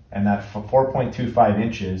 okay? And that 4.25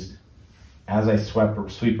 inches, as I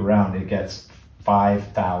sweep around, it gets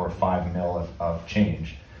 5 thou or 5 mil of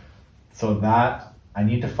change. So that I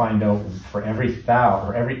need to find out for every thou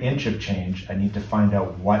or every inch of change, I need to find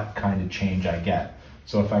out what kind of change I get.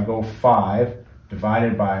 So if I go 5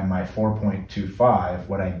 divided by my 4.25,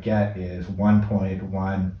 what I get is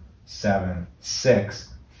 1.176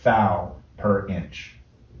 thou per inch.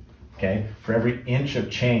 Okay, for every inch of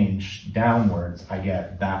change downwards, I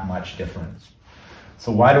get that much difference.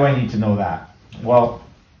 So why do I need to know that? Well,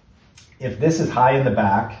 if this is high in the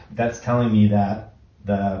back, that's telling me that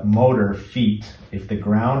the motor feet, if the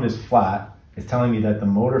ground is flat, it's telling me that the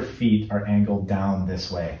motor feet are angled down this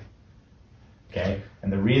way. Okay,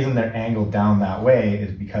 and the reason they're angled down that way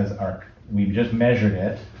is because we just measured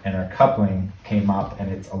it and our coupling came up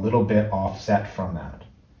and it's a little bit offset from that.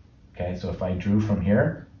 Okay, so if I drew from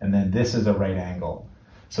here, and then this is a right angle.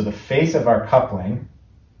 So the face of our coupling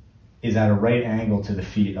is at a right angle to the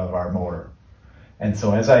feet of our motor. And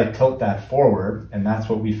so as I tilt that forward, and that's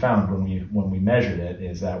what we found when we measured it,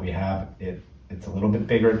 is that we have it's a little bit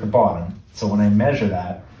bigger at the bottom. So when I measure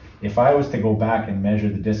that, if I was to go back and measure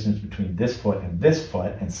the distance between this foot and this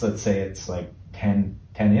foot, and so let's say it's like 10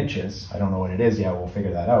 inches, I don't know what it is yet, we'll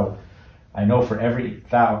figure that out. I know for every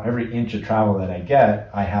inch of travel that I get,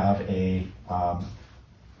 I have a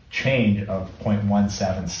change of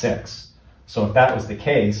 0.176. So if that was the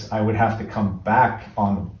case, I would have to come back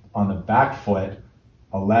on the back foot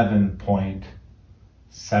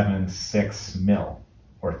 11.76 mil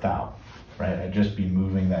or thou, right? I'd just be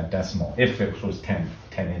moving that decimal if it was 10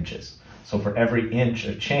 inches. So for every inch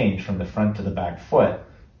of change from the front to the back foot,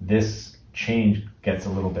 this change gets a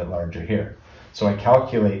little bit larger here. So I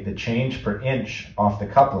calculate the change per inch off the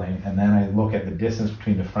coupling, and then I look at the distance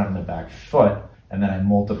between the front and the back foot, and then I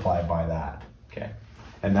multiply by that, okay?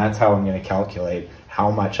 And that's how I'm going to calculate how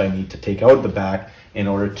much I need to take out the back in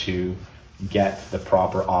order to get the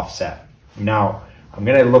proper offset. Now, I'm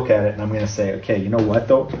going to look at it and I'm going to say, okay, you know what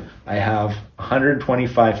though? I have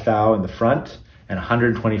 125 thou in the front and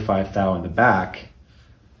 125 thou in the back.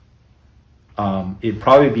 It'd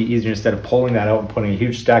probably be easier, instead of pulling that out and putting a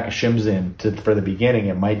huge stack of shims in for the beginning,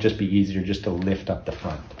 it might just be easier just to lift up the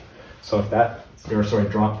front. So if that, or sorry,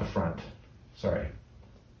 drop the front, sorry.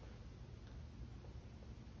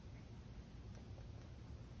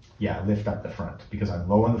 Yeah, lift up the front, because I'm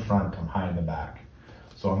low in the front, I'm high in the back.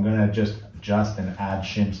 So I'm gonna just adjust and add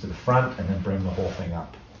shims to the front and then bring the whole thing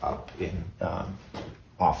up in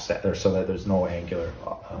offset, or so that there's no angular.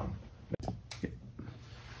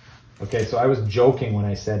 Okay, so I was joking when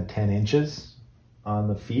I said 10 inches on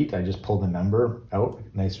the feet. I just pulled a number out,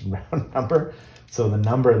 nice round number. So the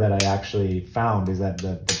number that I actually found is that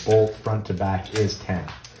the bolt front to back is 10.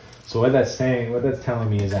 So what that's telling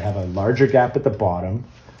me is I have a larger gap at the bottom,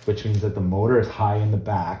 which means that the motor is high in the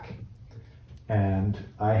back, and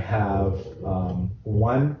I have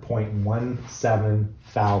 1.17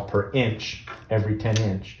 thou per inch every 10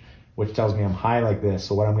 inch, which tells me I'm high like this.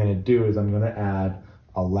 So what I'm going to do is I'm going to add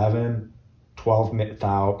 12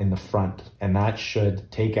 thou in the front, and that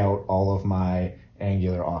should take out all of my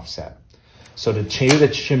angular offset. So to change the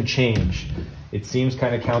shim change, it seems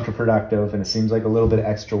kind of counterproductive and it seems like a little bit of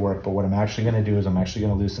extra work, but what I'm actually going to do is I'm actually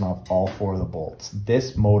going to loosen off all 4 of the bolts.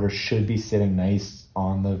 This motor should be sitting nice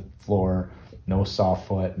on the floor, no soft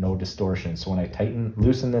foot, no distortion. So when I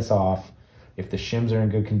loosen this off, if the shims are in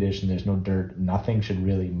good condition, there's no dirt, nothing should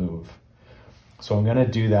really move. So I'm going to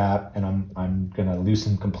do that, and I'm going to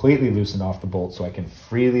completely loosen off the bolt so I can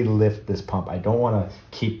freely lift this pump. I don't want to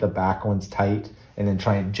keep the back ones tight and then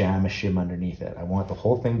try and jam a shim underneath it. I want the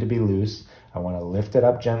whole thing to be loose. I want to lift it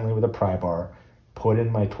up gently with a pry bar, put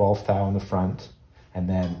in my 12 thou in the front, and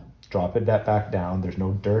then drop it back down. There's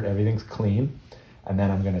no dirt, everything's clean. And then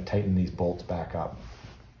I'm going to tighten these bolts back up.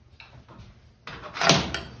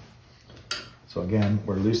 So again,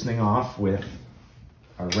 we're loosening off with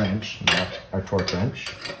our wrench, our torque wrench.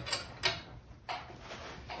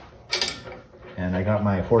 And I got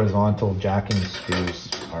my horizontal jacking screws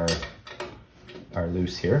are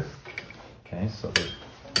loose here. Okay, so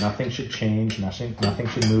nothing should change, nothing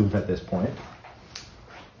should move at this point.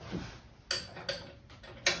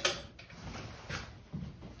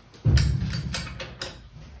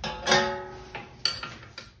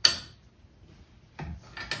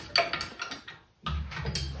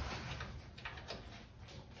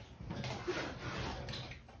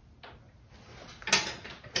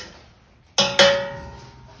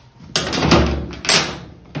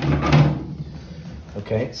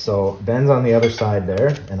 Okay, so Ben's on the other side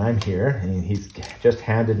there, and I'm here, and he's just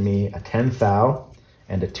handed me a 10 thou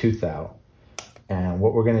and a 2 thou. And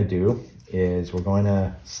what we're gonna do is we're going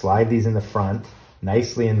to slide these in the front,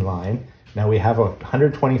 nicely in line. Now we have a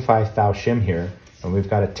 125 thou shim here, and we've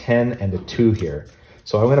got a 10 and a 2 here.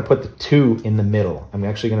 So I'm gonna put the 2 in the middle. I'm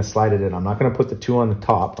actually gonna slide it in. I'm not gonna put the 2 on the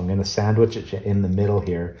top. I'm gonna sandwich it in the middle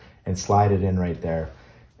here and slide it in right there.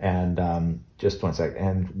 And just one sec.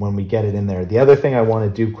 And when we get it in there, the other thing I want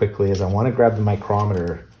to do quickly is I want to grab the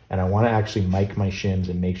micrometer and I want to actually mic my shims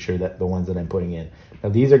and make sure that the ones that I'm putting in. Now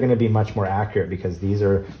these are going to be much more accurate because these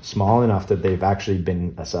are small enough that they've actually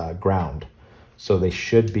been ground. So they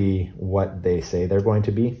should be what they say they're going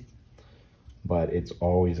to be, but it's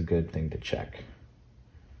always a good thing to check.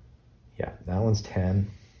 Yeah, that one's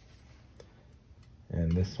 10.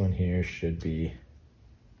 And this one here should be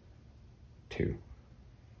 2.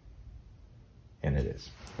 And it is,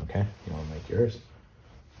 okay? You wanna make yours?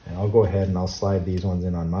 And I'll go ahead and I'll slide these ones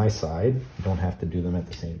in on my side. You don't have to do them at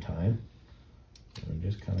the same time. I'm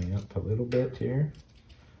just coming up a little bit here.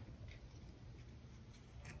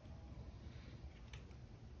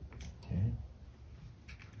 Okay.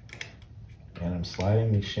 And I'm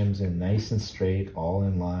sliding these shims in nice and straight, all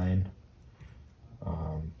in line,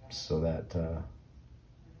 so that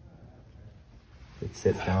it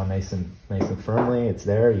sits down nice and firmly. It's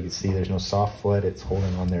there. You can see there's no soft foot. It's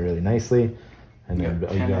holding on there really nicely. And then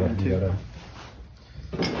you gotta.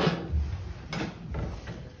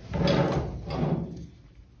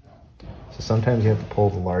 So sometimes you have to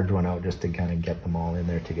pull the large one out just to kind of get them all in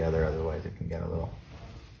there together. Otherwise, it can get a little.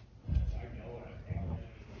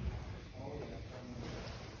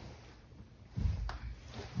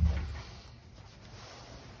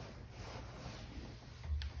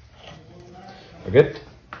 We're good?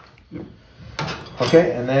 Yep.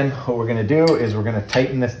 Okay, and then what we're gonna do is we're gonna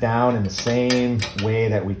tighten this down in the same way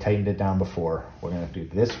that we tightened it down before. We're gonna do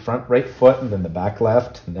this front right foot and then the back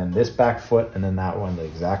left, and then this back foot, and then that one the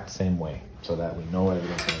exact same way, so that we know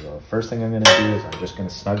everything's gonna go. The first thing I'm gonna do is I'm just gonna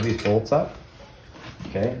snug these bolts up,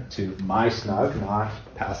 okay, to my snug, not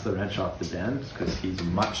pass the wrench off the bend, because he's a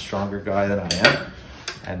much stronger guy than I am.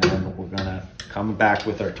 And then we're gonna come back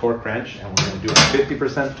with our torque wrench and we're gonna do our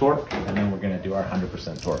 50% torque, and then we're gonna do our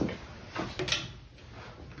 100% torque.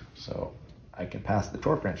 So I can pass the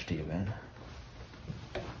torque wrench to you, Ben.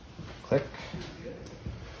 Click.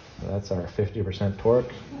 So that's our 50%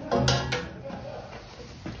 torque.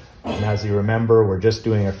 And as you remember, we're just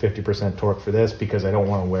doing our 50% torque for this because I don't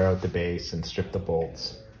want to wear out the base and strip the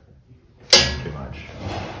bolts too much.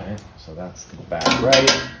 Okay, so that's the back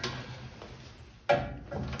right.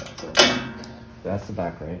 That's the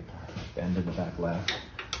back right. Bend in the back left.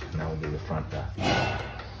 Now we'll do the front left.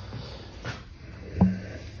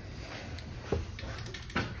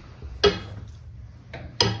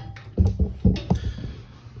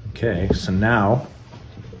 Okay, so now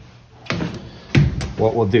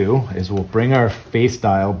what we'll do is we'll bring our face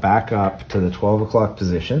dial back up to the 12 o'clock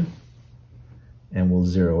position and we'll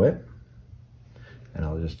zero it. And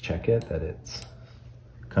I'll just check it that it's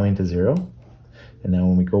coming to 0. And then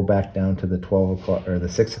when we go back down to the 12 o'clock or the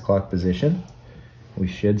 6 o'clock position, we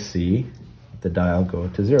should see the dial go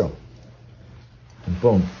to 0. And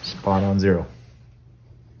boom, spot on 0.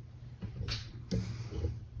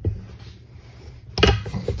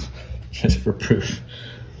 Just for proof.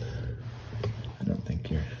 I don't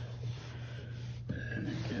think you're.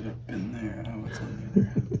 Get up in there. Oh, it's on the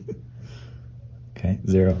other. Okay,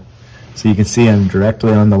 0. So you can see I'm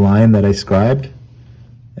directly on the line that I scribed,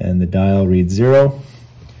 and the dial reads 0.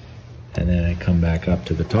 And then I come back up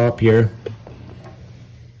to the top here.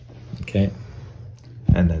 Okay,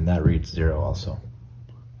 and then that reads 0 also.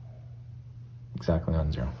 Exactly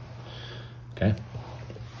on 0. Okay.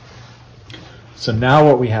 So now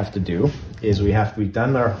what we have to do is we've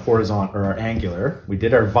done our horizontal or our angular, we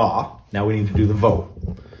did our va, now we need to do the vo.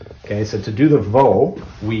 Okay, so to do the vo,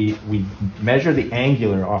 we measure the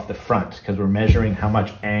angular off the front because we're measuring how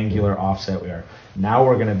much angular offset we are. Now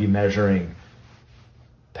we're gonna be measuring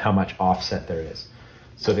how much offset there is.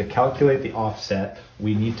 So to calculate the offset,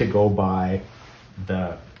 we need to go by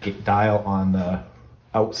the dial on the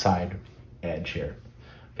outside edge here,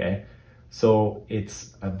 okay? So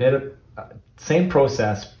it's a bit of same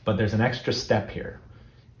process, but there's an extra step here,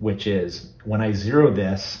 which is when I zero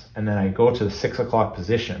this and then I go to the 6 o'clock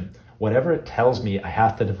position, whatever it tells me, I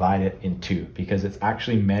have to divide it in two because it's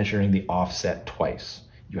actually measuring the offset twice.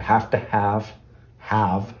 You have to have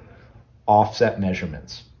offset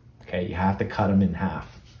measurements, okay? You have to cut them in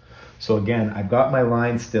half. So again, I've got my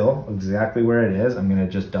line still exactly where it is. I'm gonna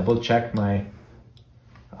just double check my,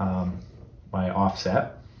 my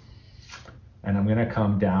offset, and I'm gonna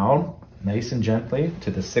come down nice and gently to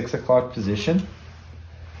the 6 o'clock position.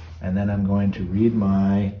 And then I'm going to read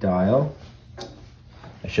my dial.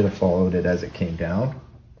 I should have followed it as it came down.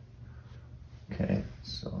 Okay,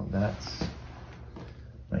 so that's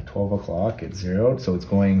my 12 o'clock, it's zeroed. So it's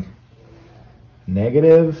going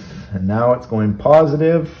negative, and now it's going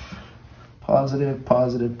positive. Positive,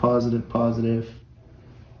 positive, positive, positive.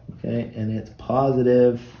 Okay, and it's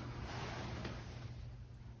positive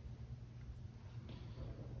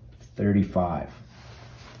 35.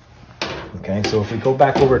 Okay, so if we go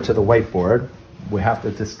back over to the whiteboard, we have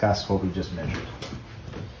to discuss what we just measured.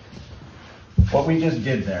 What we just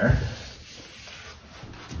did there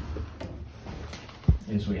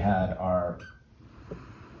is we had our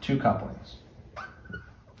two couplings.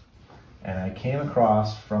 And I came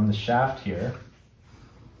across from the shaft here,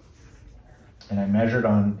 and I measured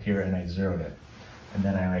on here and I zeroed it. And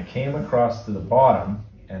then I came across to the bottom,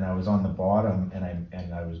 and I was on the bottom and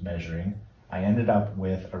I was measuring. I ended up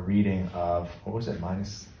with a reading of, what was it,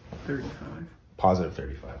 minus 35. Positive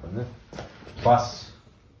 35, wasn't it? Plus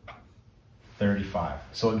 35.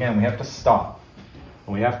 So again, we have to stop.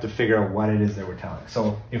 And we have to figure out what it is that we're telling.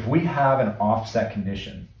 So if we have an offset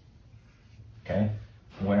condition, okay,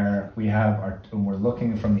 where we have our, and we're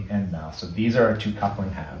looking from the end now. So these are our two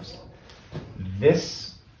coupling halves.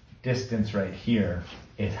 This distance right here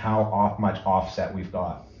is how much offset we've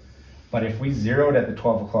got. But if we zeroed at the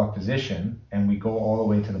 12 o'clock position and we go all the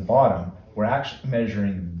way to the bottom, we're actually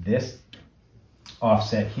measuring this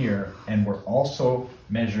offset here, and we're also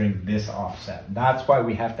measuring this offset. That's why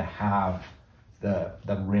we have to have the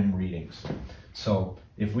rim readings. So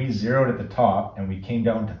if we zeroed at the top and we came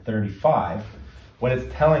down to 35, what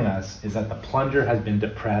it's telling us is that the plunger has been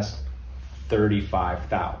depressed 35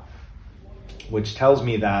 thou, which tells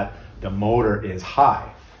me that the motor is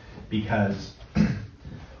high, because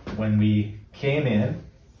when we came in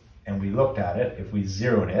and we looked at it, if we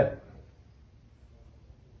zeroed it,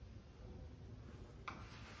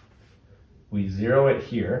 we zero it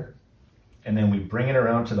here, and then we bring it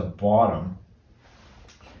around to the bottom.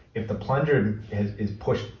 If the plunger is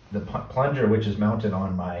pushed, the plunger which is mounted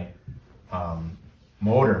on my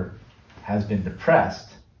motor has been depressed,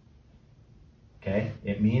 okay,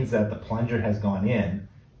 it means that the plunger has gone in,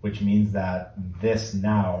 which means that this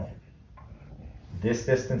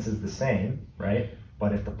distance is the same, right?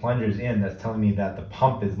 But if the plunger is in, that's telling me that the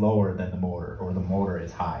pump is lower than the motor, or the motor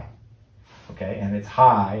is high, okay? And it's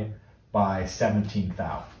high by 17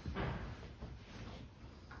 thou,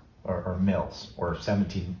 or mils, or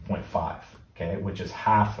 17.5, okay, which is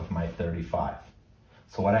half of my 35.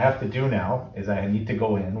 So what I have to do now is I need to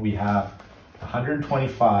go in. We have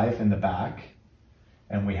 125 in the back,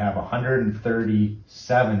 and we have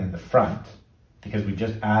 137 in the front, because we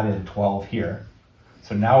just added 12 here.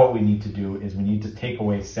 So now what we need to do is we need to take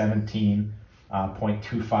away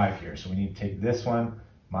 17.25 here. So we need to take this one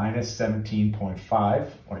minus 17.5,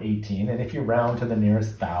 or 18. And if you round to the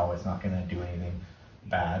nearest thou, it's not going to do anything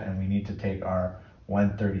bad. And we need to take our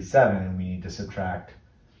 137 and we need to subtract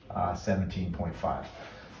 17.5.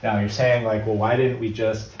 Now you're saying, like, well, why didn't we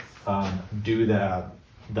just do the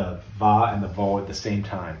va and the vo at the same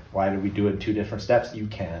time? Why did we do it in two different steps? You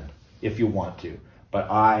can, if you want to. But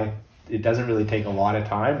it doesn't really take a lot of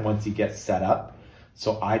time once you get set up.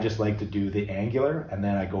 So I just like to do the angular, and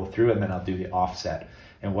then I go through, and then I'll do the offset.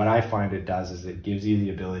 And what I find it does is it gives you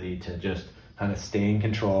the ability to just kind of stay in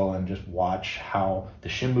control and just watch how the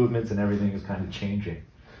shim movements and everything is kind of changing.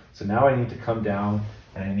 So now I need to come down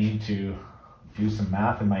and I need to do some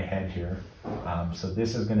math in my head here. So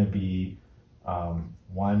this is going to be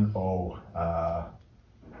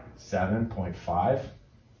 107.5.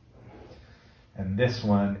 And this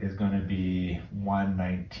one is going to be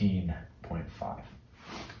 119.5.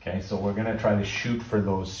 Okay, so we're going to try to shoot for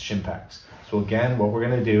those shim packs. So again, what we're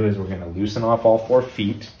going to do is we're going to loosen off all 4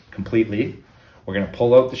 feet completely. We're going to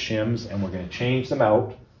pull out the shims, and we're going to change them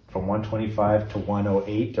out from 125 to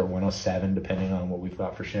 108 or 107, depending on what we've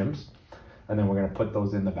got for shims. And then we're going to put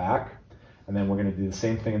those in the back. And then we're gonna do the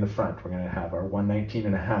same thing in the front. We're gonna have our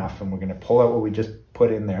 119.5, and we're gonna pull out what we just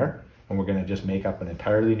put in there, and we're gonna just make up an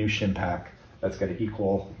entirely new shim pack that's gonna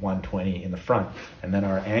equal 120 in the front. And then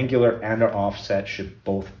our angular and our offset should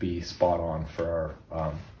both be spot on for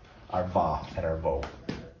our va and our vo.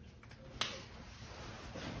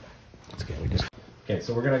 Okay,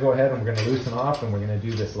 so we're gonna go ahead and we're gonna loosen off, and we're gonna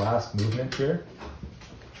do this last movement here.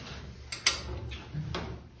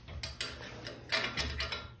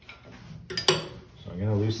 So I'm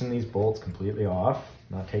gonna loosen these bolts completely off,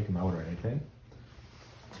 not take them out or anything.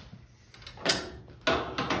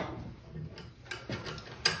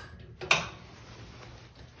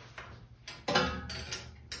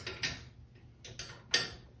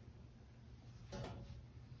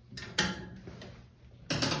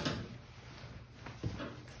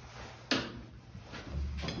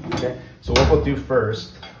 Okay, so what we'll do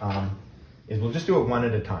first is we'll just do it one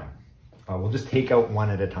at a time. We'll just take out one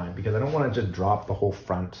at a time, because I don't want to just drop the whole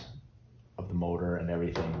front of the motor and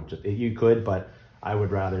everything. You could, but I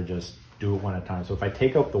would rather just do it one at a time. So if I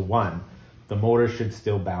take out the one, the motor should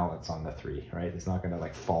still balance on the three, right? It's not going to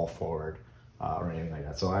like fall forward or anything like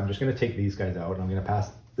that. So I'm just going to take these guys out, and I'm going to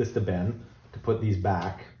pass this to Ben to put these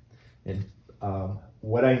back. And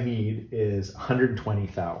what I need is 120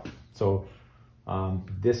 thou. So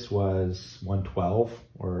this was 112,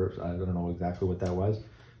 or I don't know exactly what that was.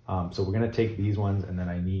 So we're gonna take these ones, and then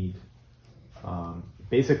I need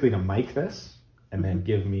basically to mic this, and then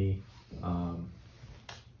give me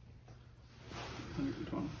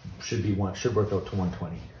 120. should work out to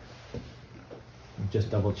 120. Just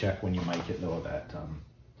double check when you mic it though that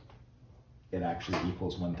it actually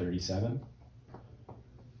equals 137.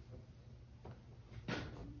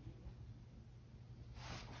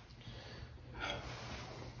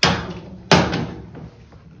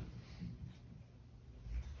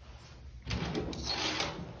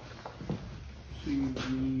 So you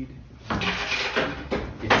need,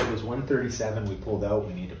 If it was 137 we pulled out,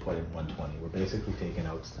 we need to put in 120. We're basically taking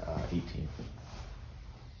out 18.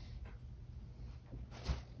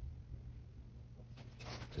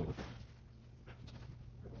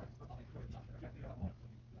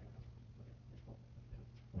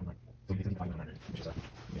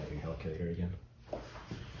 Yeah, your calculator again.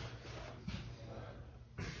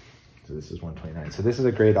 So this is 129. So this is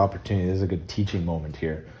a great opportunity. This is a good teaching moment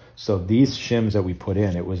here. So these shims that we put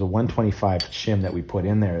in, it was a 125 shim that we put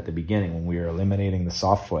in there at the beginning when we were eliminating the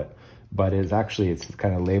soft foot, but it's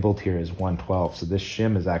kind of labeled here as 112. So this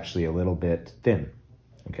shim is actually a little bit thin,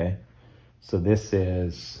 okay? So this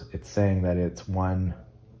is, it's saying that it's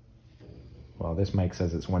this mic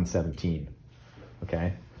says it's 117,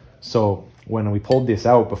 okay? So when we pulled this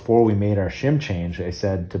out before we made our shim change, I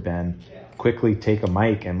said to Ben, quickly take a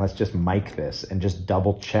mic and let's just mic this and just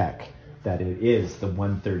double check that it is the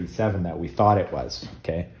 137 that we thought it was,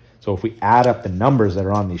 okay? So if we add up the numbers that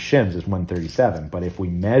are on these shims, it's 137, but if we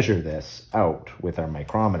measure this out with our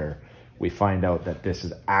micrometer, we find out that this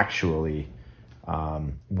is actually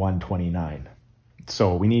 129.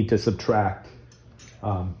 So we need to subtract,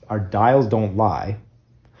 our dials don't lie,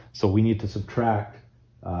 so we need to subtract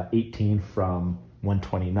 18 from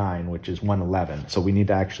 129, which is 111. So we need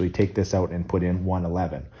to actually take this out and put in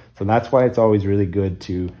 111. So that's why it's always really good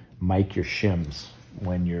to mic your shims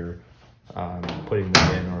when you're putting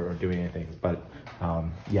them in or doing anything. But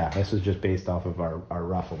yeah, this is just based off of our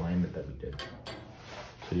rough alignment that we did.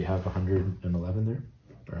 So you have 111 there?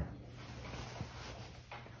 Or?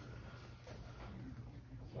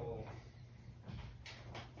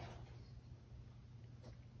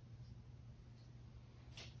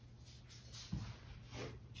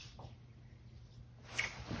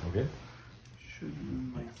 Okay.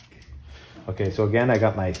 Okay, so again, I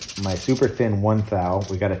got my super thin 1 thou,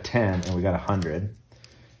 we got a 10, and we got 100.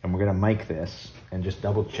 And we're gonna mic this and just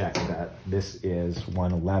double check that this is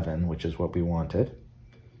 111, which is what we wanted.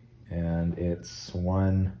 And it's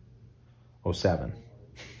 107.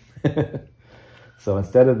 So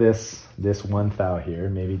instead of this 1 thou here,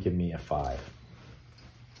 maybe give me a 5.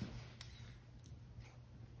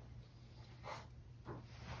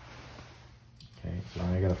 Okay, so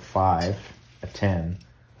I got a 5, a 10,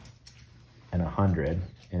 and 100.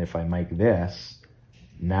 And if I mic this,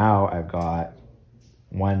 now I've got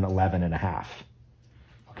 111.5.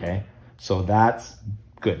 Okay, so that's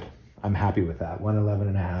good. I'm happy with that.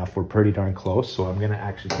 111.5, we're pretty darn close. So I'm gonna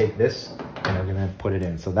actually take this and I'm gonna put it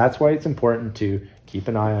in. So that's why it's important to keep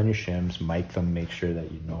an eye on your shims, mic them, make sure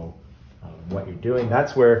that you know what you're doing.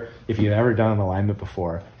 That's where, if you've ever done an alignment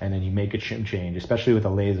before and then you make a shim change, especially with a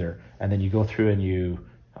laser, and then you go through and you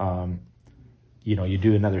you know, you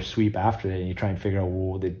do another sweep after it and you try and figure out,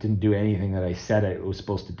 well, it didn't do anything that I said it was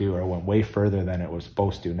supposed to do, or it went way further than it was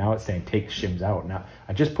supposed to. Now it's saying take shims out. Now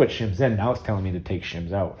I just put shims in, now it's telling me to take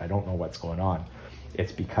shims out. I don't know what's going on.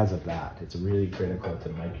 It's because of that. It's really critical to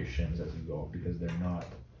mic your shims as you go, because they're not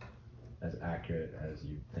as accurate as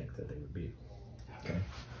you think that they would be. Okay.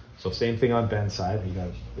 So same thing on Ben's side. We got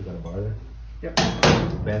a bar there. Yep.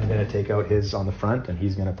 Ben's gonna take out his on the front, and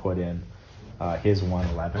he's gonna put in his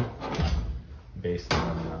 111 based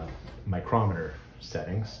on micrometer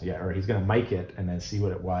settings. Yeah, or he's gonna mic it and then see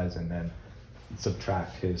what it was, and then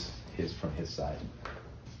subtract his from his side.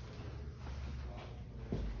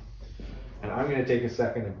 And I'm gonna take a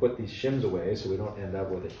second and put these shims away so we don't end up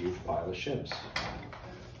with a huge pile of shims.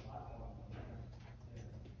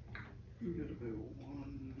 You got about one.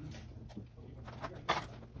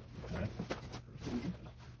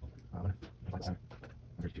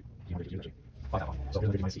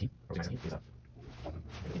 Look at my 15.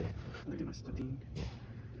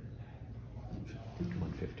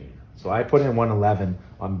 115. So I put in 111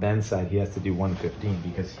 on Ben's side. He has to do 115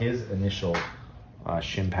 because his initial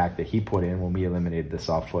shim pack that he put in when we eliminated the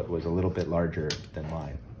soft foot was a little bit larger than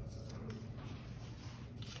mine.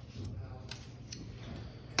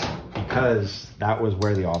 Because that was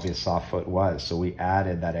where the obvious soft foot was, so we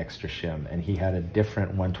added that extra shim, and he had a different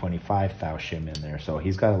 125 thou shim in there, so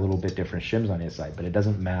he's got a little bit different shims on his side, but it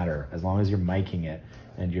doesn't matter as long as you're miking it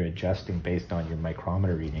and you're adjusting based on your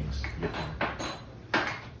micrometer readings. You're fine.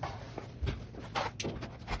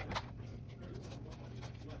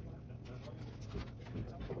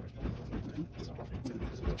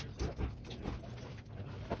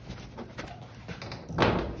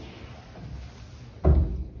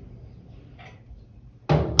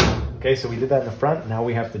 Okay, so we did that in the front. Now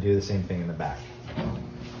we have to do the same thing in the back.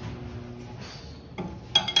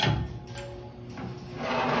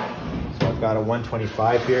 So I've got a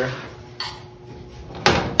 125 here.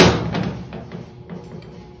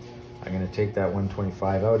 I'm going to take that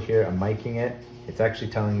 125 out here. I'm miking it. It's actually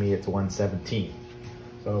telling me it's 117.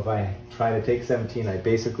 So if I try to take 17, I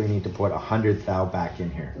basically need to put 100 thou back in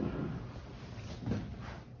here.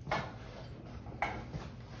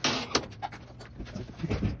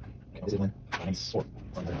 This is one, nice, 4,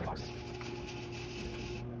 105.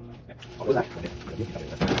 What was that?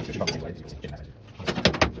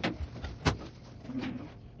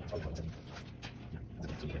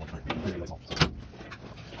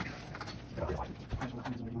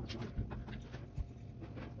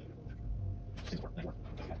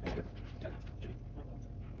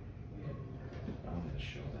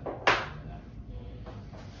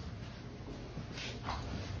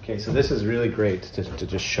 Okay, so this is really great to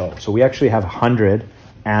just show. So we actually have 100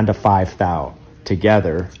 and a 5 thou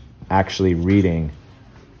together, actually reading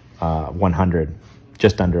 100,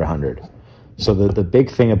 just under 100. So the big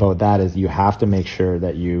thing about that is you have to make sure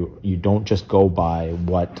that you don't just go by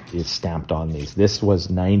what is stamped on these. This was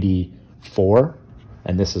 94,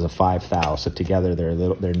 and this is a 5 thou. So together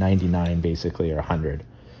they're 99 basically, or 100.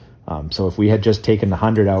 So if we had just taken the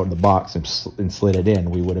 100 out in the box and slid it in,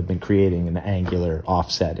 we would have been creating an angular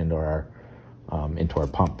offset into our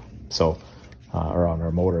pump, so or on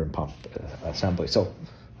our motor and pump assembly. So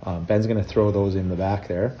Ben's going to throw those in the back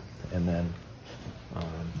there, and then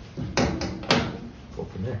go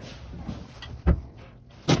from there.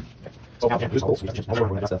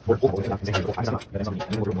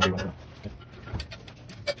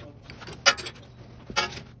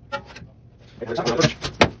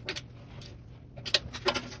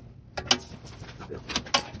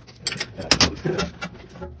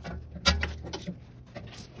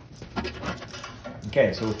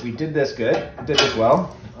 Okay, so if we did this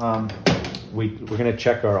well, we're going to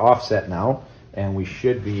check our offset now, and we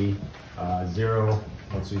should be 0.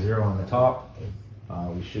 Once we 0 on the top,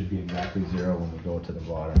 we should be exactly 0 when we go to the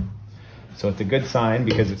bottom. So it's a good sign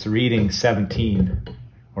because it's reading 17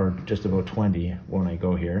 or just about 20 when I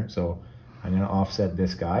go here. So I'm going to offset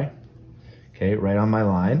this guy, okay, right on my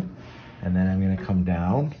line, and then I'm going to come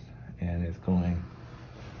down, and it's going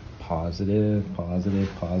positive, positive,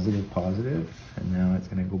 positive, positive, and now it's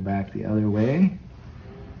going to go back the other way.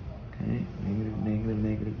 Okay, negative, negative,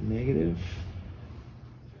 negative, negative,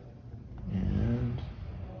 and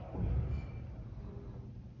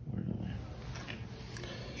where am I?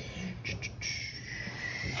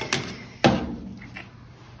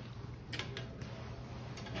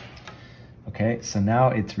 Okay, so now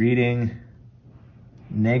it's reading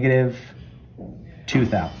negative 2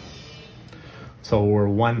 thou. So we're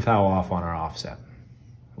 1 thou off on our offset,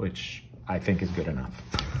 which I think is good enough.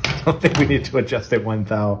 I don't think we need to adjust it 1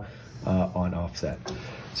 thou on offset.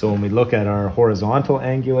 So when we look at our horizontal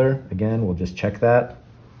angular, again, we'll just check that.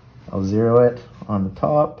 I'll zero it on the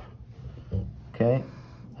top, okay?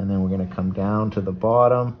 And then we're gonna come down to the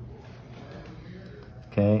bottom.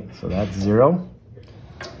 Okay, so that's 0.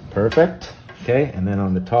 Perfect. Okay, and then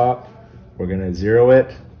on the top, we're gonna zero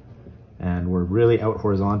it, and we're really out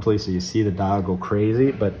horizontally, so you see the dial go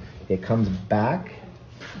crazy, but it comes back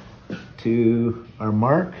to our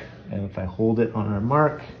mark, and if I hold it on our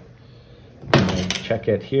mark, and I check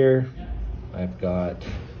it here, I've got,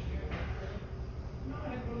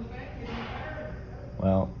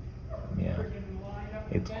 well, yeah,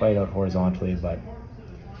 it's quite out horizontally, but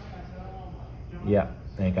yeah,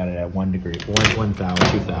 I got it at 1 degree, 1 thou,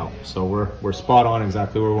 2 thou. So we're spot on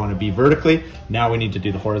exactly where we want to be vertically. Now we need to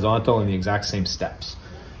do the horizontal in the exact same steps.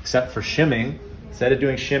 Except for shimming, instead of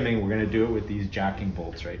doing shimming, we're going to do it with these jacking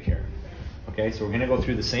bolts right here. Okay, so we're going to go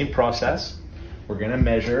through the same process. We're going to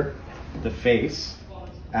measure the face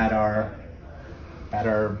at our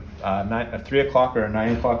 3 o'clock or a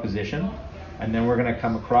 9 o'clock position, and then we're going to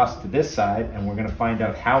come across to this side, and we're going to find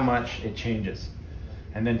out how much it changes.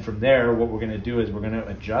 And then from there, what we're going to do is we're going to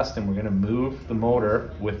adjust, and we're going to move the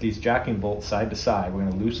motor with these jacking bolts side to side. We're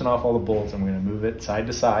going to loosen off all the bolts, and we're going to move it side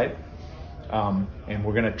to side. And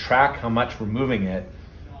we're going to track how much we're moving it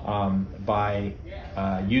by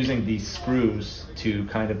using these screws to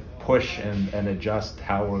kind of push and adjust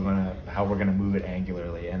how we're going to move it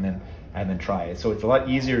angularly, and then try it. So it's a lot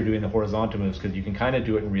easier doing the horizontal moves because you can kind of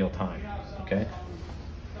do it in real time. Okay.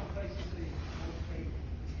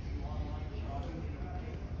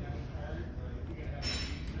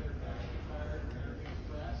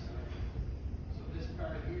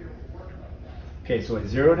 Okay, so I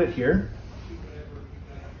zeroed it here,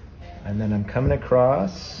 and then I'm coming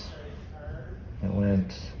across. It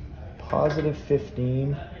went positive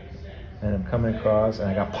 15, and I'm coming across, and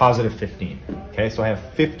I got positive 15. Okay, so I have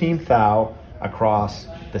 15 thou across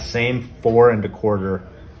the same 4 1/4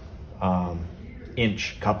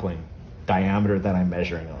 inch coupling diameter that I'm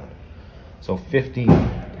measuring on. So 15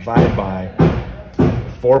 divided by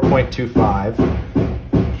 4.25.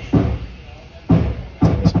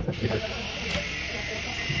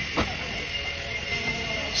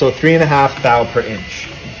 So 3.5 thou per inch,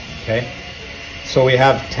 okay? So we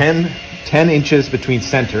have 10 inches between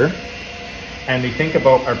center, and we think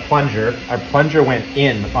about our plunger went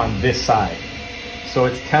in on this side. So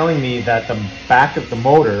it's telling me that the back of the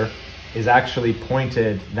motor is actually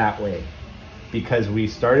pointed that way, because we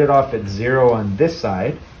started off at 0 on this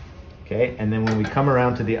side, okay? And then when we come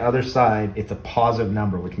around to the other side, it's a positive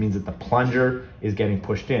number, which means that the plunger is getting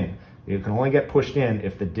pushed in. It can only get pushed in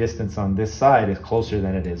if the distance on this side is closer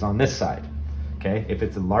than it is on this side, okay? If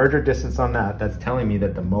it's a larger distance on that, that's telling me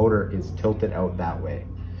that the motor is tilted out that way.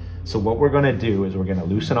 So what we're gonna do is we're gonna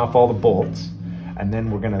loosen off all the bolts, and then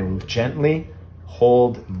we're gonna gently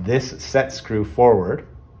hold this set screw forward,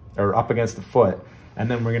 or up against the foot, and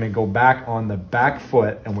then we're gonna go back on the back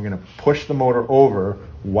foot, and we're gonna push the motor over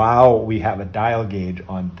while we have a dial gauge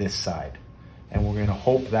on this side. And we're gonna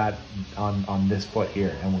hope that on this foot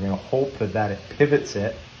here, and we're gonna hope that it pivots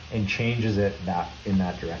it and changes it in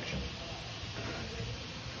that direction.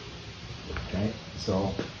 Okay,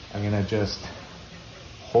 so I'm gonna just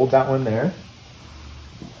hold that one there,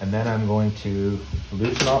 and then I'm going to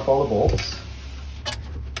loosen off all the bolts.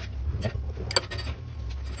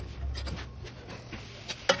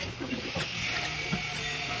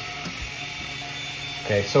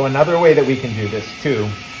 Okay, so another way that we can do this too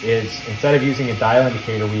is, instead of using a dial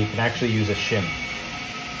indicator, we can actually use a shim.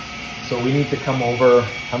 So we need to come over,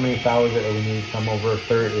 how many thou is it that we need to come over?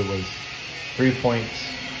 Third, it was 3.5.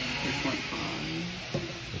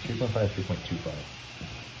 3.25.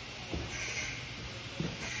 It was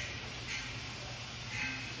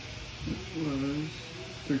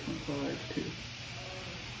 3.52.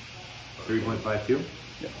 3.52?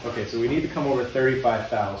 Yeah. Okay, so we need to come over 35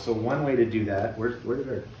 thou. So one way to do that, where did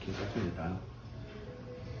our dial?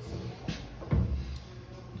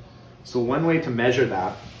 So one way to measure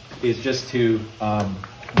that is just to,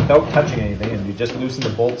 without touching anything, and you just loosen the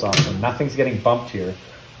bolts off, so nothing's getting bumped here.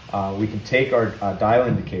 We can take our dial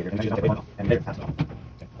indicator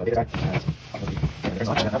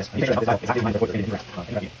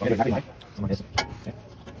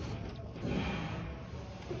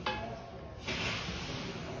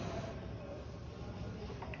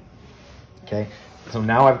okay, so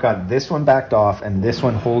now I've got this one backed off and this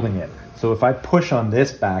one holding it. So if I push on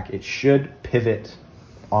this back, it should pivot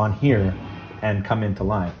on here and come into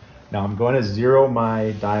line. Now I'm going to zero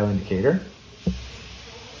my dial indicator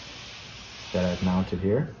that I've mounted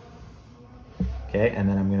here. Okay, and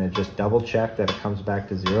then I'm gonna just double check that it comes back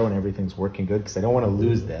to 0 and everything's working good, because I don't want to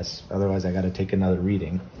lose this. Otherwise I got to take another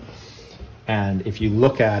reading. And if you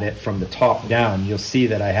look at it from the top down, you'll see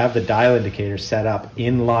that I have the dial indicator set up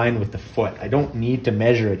in line with the foot. I don't need to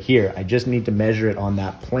measure it here. I just need to measure it on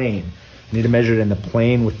that plane. I need to measure it in the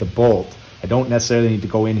plane with the bolt. I don't necessarily need to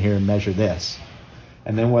go in here and measure this.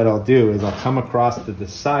 And then what I'll do is I'll come across to the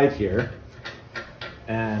side here,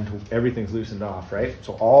 and everything's loosened off, right?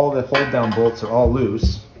 So all the hold down bolts are all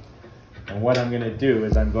loose. And what I'm gonna do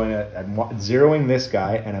is I'm zeroing this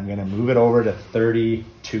guy, and I'm gonna move it over to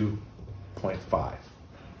 32.5.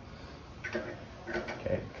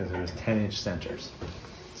 Okay, because there's 10-inch centers.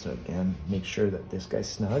 So again, make sure that this guy's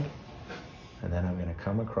snug. And then I'm gonna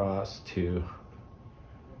come across to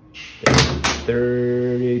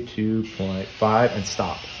 32.5 and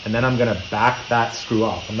stop. And then I'm gonna back that screw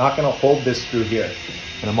off. I'm not gonna hold this screw here.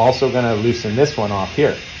 And I'm also gonna loosen this one off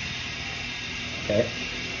here. Okay.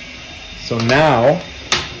 So now,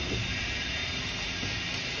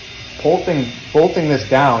 bolting this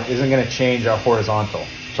down isn't gonna change our horizontal.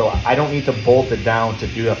 So I don't need to bolt it down to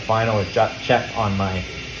do a final check on my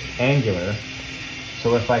angular.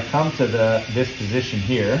 So if I come to this position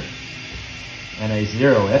here, and I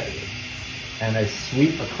zero it, and I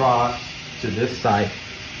sweep across to this side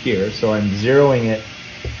here. So I'm zeroing it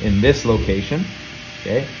in this location,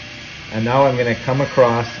 okay? And now I'm gonna come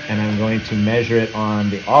across and I'm going to measure it on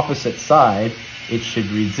the opposite side. It should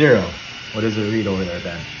read 0. What does it read over there,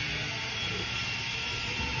 Ben?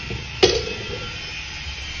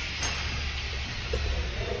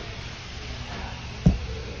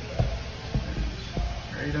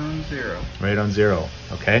 Right on 0. Right on 0,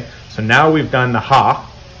 okay? So now we've done the ha,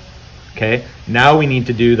 okay? Now we need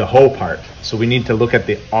to do the ho part. So we need to look at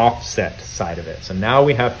the offset side of it. So now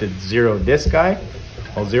we have to zero this guy.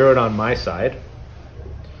 I'll zero it on my side.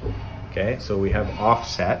 Okay, so we have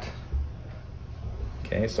offset.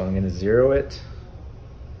 Okay, so I'm gonna zero it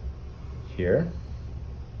here.